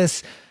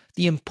purpose,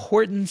 the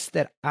importance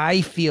that I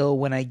feel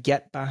when I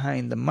get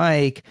behind the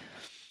mic.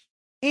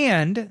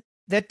 And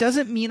that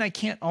doesn't mean I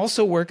can't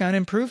also work on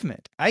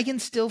improvement. I can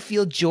still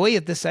feel joy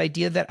at this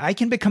idea that I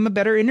can become a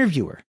better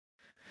interviewer.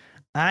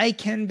 I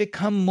can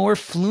become more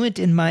fluent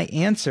in my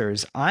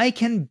answers. I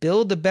can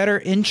build a better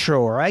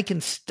intro, or I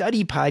can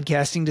study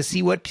podcasting to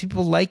see what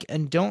people like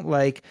and don't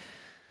like.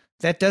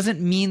 That doesn't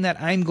mean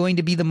that I'm going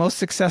to be the most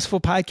successful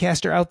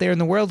podcaster out there in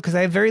the world, because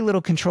I have very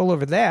little control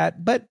over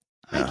that, but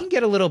I can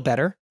get a little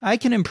better. I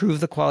can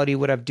improve the quality of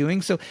what I'm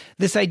doing. So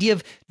this idea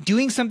of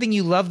doing something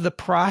you love the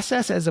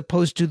process as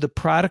opposed to the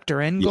product or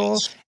end goal,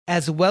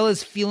 as well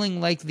as feeling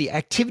like the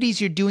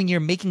activities you're doing, you're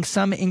making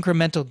some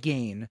incremental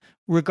gain,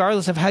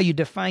 regardless of how you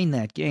define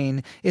that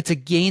gain. It's a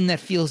gain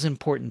that feels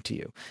important to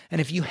you. And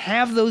if you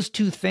have those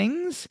two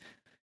things,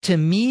 to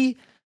me,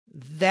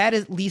 that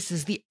at least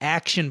is the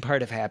action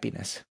part of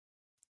happiness.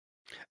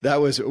 I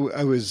was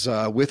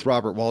with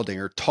Robert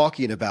Waldinger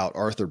talking about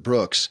Arthur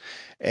Brooks,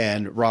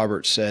 and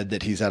Robert said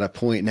that he's at a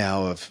point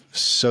now of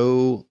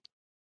so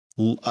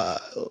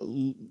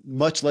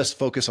much less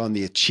focus on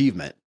the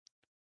achievement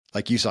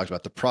like you talked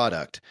about, the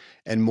product,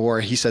 and more,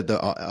 he said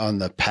on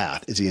the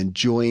path. Is he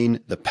enjoying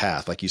the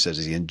path? Like you said,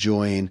 is he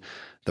enjoying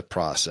the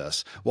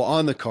process? Well,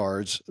 on the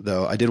cards,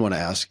 though, I did want to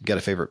ask, you got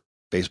a favorite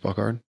baseball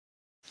card?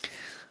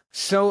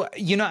 So,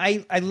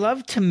 I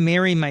love to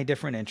marry my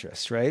different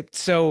interests, right?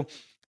 So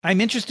I'm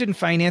interested in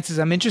finances,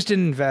 I'm interested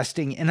in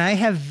investing, and I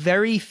have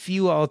very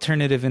few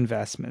alternative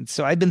investments.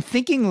 So I've been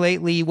thinking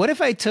lately, what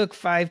if I took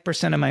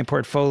 5% of my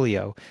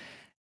portfolio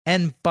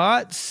and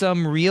bought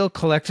some real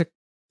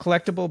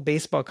collectible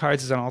baseball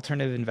cards as an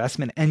alternative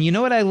investment? And you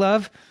know what I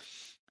love?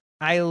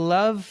 I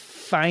love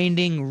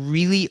finding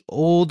really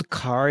old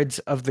cards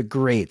of the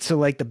greats. So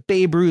like the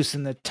Babe Ruths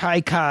and the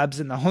Ty Cobbs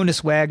and the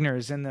Honus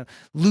Wagners and the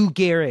Lou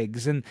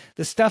Gehrigs and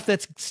the stuff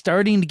that's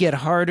starting to get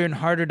harder and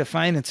harder to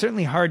find. It's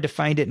certainly hard to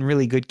find it in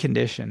really good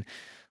condition.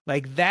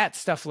 Like that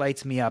stuff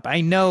lights me up. I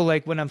know,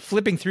 like when I'm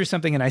flipping through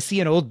something and I see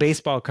an old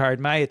baseball card,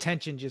 my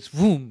attention just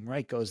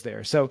right goes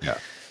there. So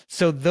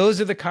those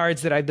are the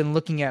cards that I've been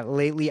looking at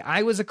lately.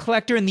 I was a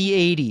collector in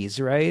the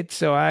 80s, right?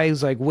 So I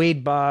was like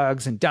Wade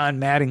Boggs and Don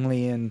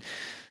Mattingly and,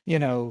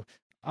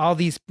 all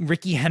these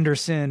Ricky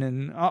Henderson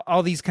and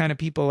all these kind of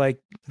people like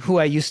who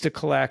I used to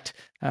collect.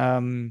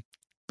 But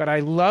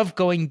I love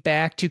going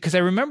back to, because I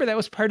remember that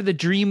was part of the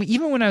dream.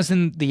 Even when I was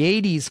in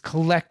the 80s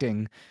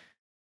collecting,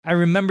 I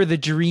remember the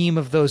dream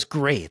of those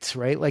greats,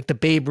 right? Like the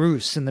Babe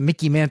Ruths and the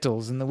Mickey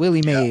Mantles and the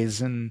Willie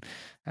Mays. And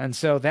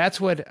so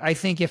that's what I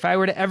think, if I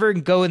were to ever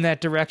go in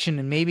that direction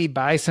and maybe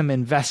buy some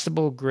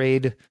investable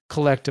grade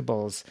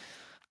collectibles,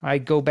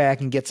 I'd go back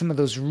and get some of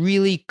those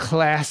really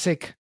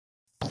classic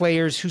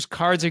players whose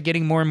cards are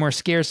getting more and more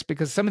scarce,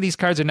 because some of these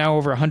cards are now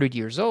over 100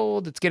 years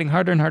old. It's getting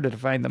harder and harder to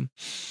find them.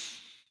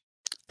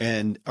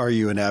 And are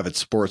you an avid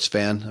sports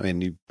fan? I mean,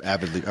 you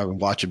avidly are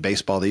watching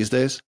baseball these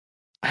days?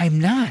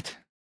 I'm not.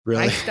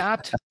 Really?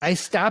 I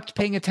stopped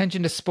paying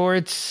attention to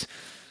sports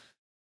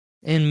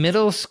in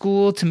middle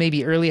school to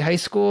maybe early high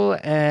school,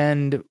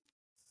 and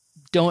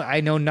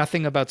I know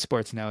nothing about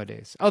sports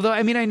nowadays. Although,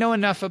 I mean, I know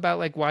enough about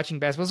like watching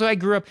basketball. So I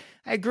grew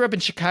up in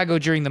Chicago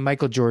during the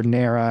Michael Jordan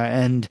era,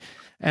 and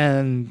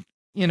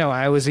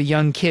I was a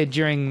young kid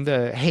during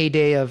the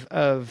heyday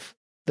of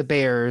the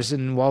Bears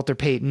and Walter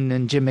Payton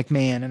and Jim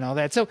McMahon and all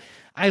that. So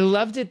I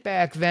loved it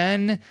back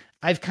then.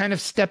 I've kind of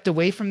stepped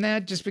away from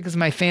that just because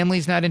my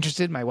family's not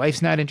interested. My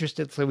wife's not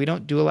interested. So we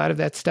don't do a lot of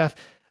that stuff.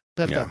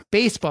 But the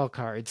baseball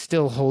card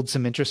still holds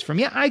some interest for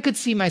me. I could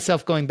see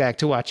myself going back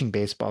to watching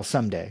baseball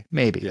someday,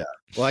 maybe. Yeah.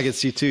 Well, I could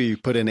see too, you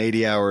put in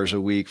 80 hours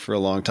a week for a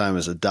long time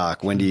as a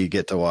doc. When do you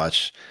get to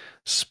watch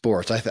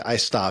sports? I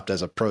stopped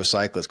as a pro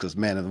cyclist because,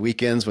 man, on the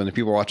weekends when the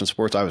people were watching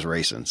sports, I was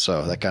racing.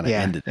 So that kind of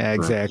ended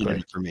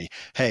for me.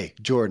 Hey,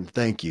 Jordan,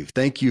 thank you.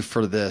 Thank you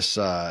for this.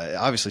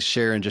 Obviously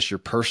sharing just your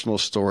personal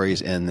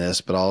stories in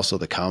this, but also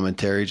the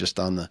commentary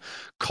just on the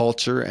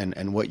culture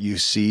and what you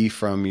see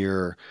from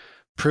your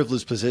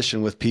privileged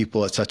position with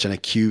people at such an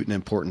acute and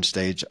important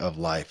stage of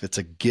life. It's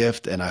a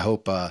gift, and I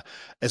hope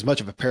as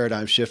much of a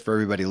paradigm shift for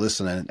everybody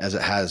listening as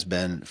it has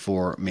been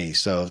for me.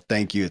 So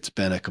thank you. It's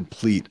been a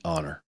complete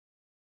honor.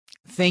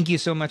 Thank you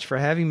so much for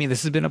having me.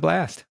 This has been a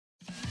blast.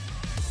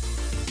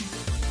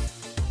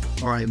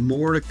 All right,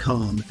 more to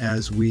come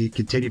as we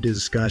continue to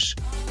discuss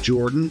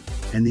Jordan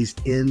and these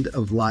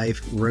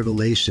end-of-life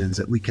revelations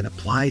that we can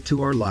apply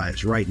to our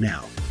lives right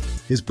now.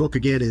 His book,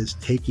 again, is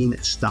Taking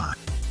Stock,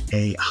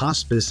 a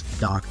hospice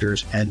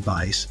doctor's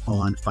advice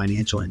on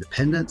financial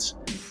independence,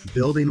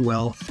 building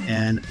wealth,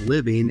 and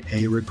living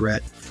a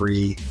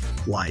regret-free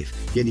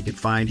life. Again, you can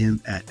find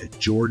him at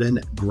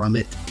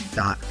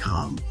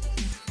jordangrumet.com.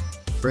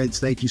 Friends,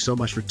 thank you so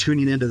much for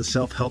tuning into the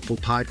Self-Helpful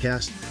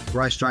Podcast,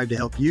 where I strive to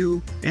help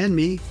you and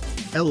me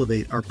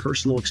elevate our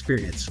personal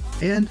experience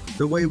and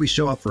the way we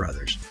show up for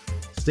others.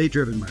 Stay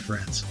driven, my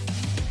friends.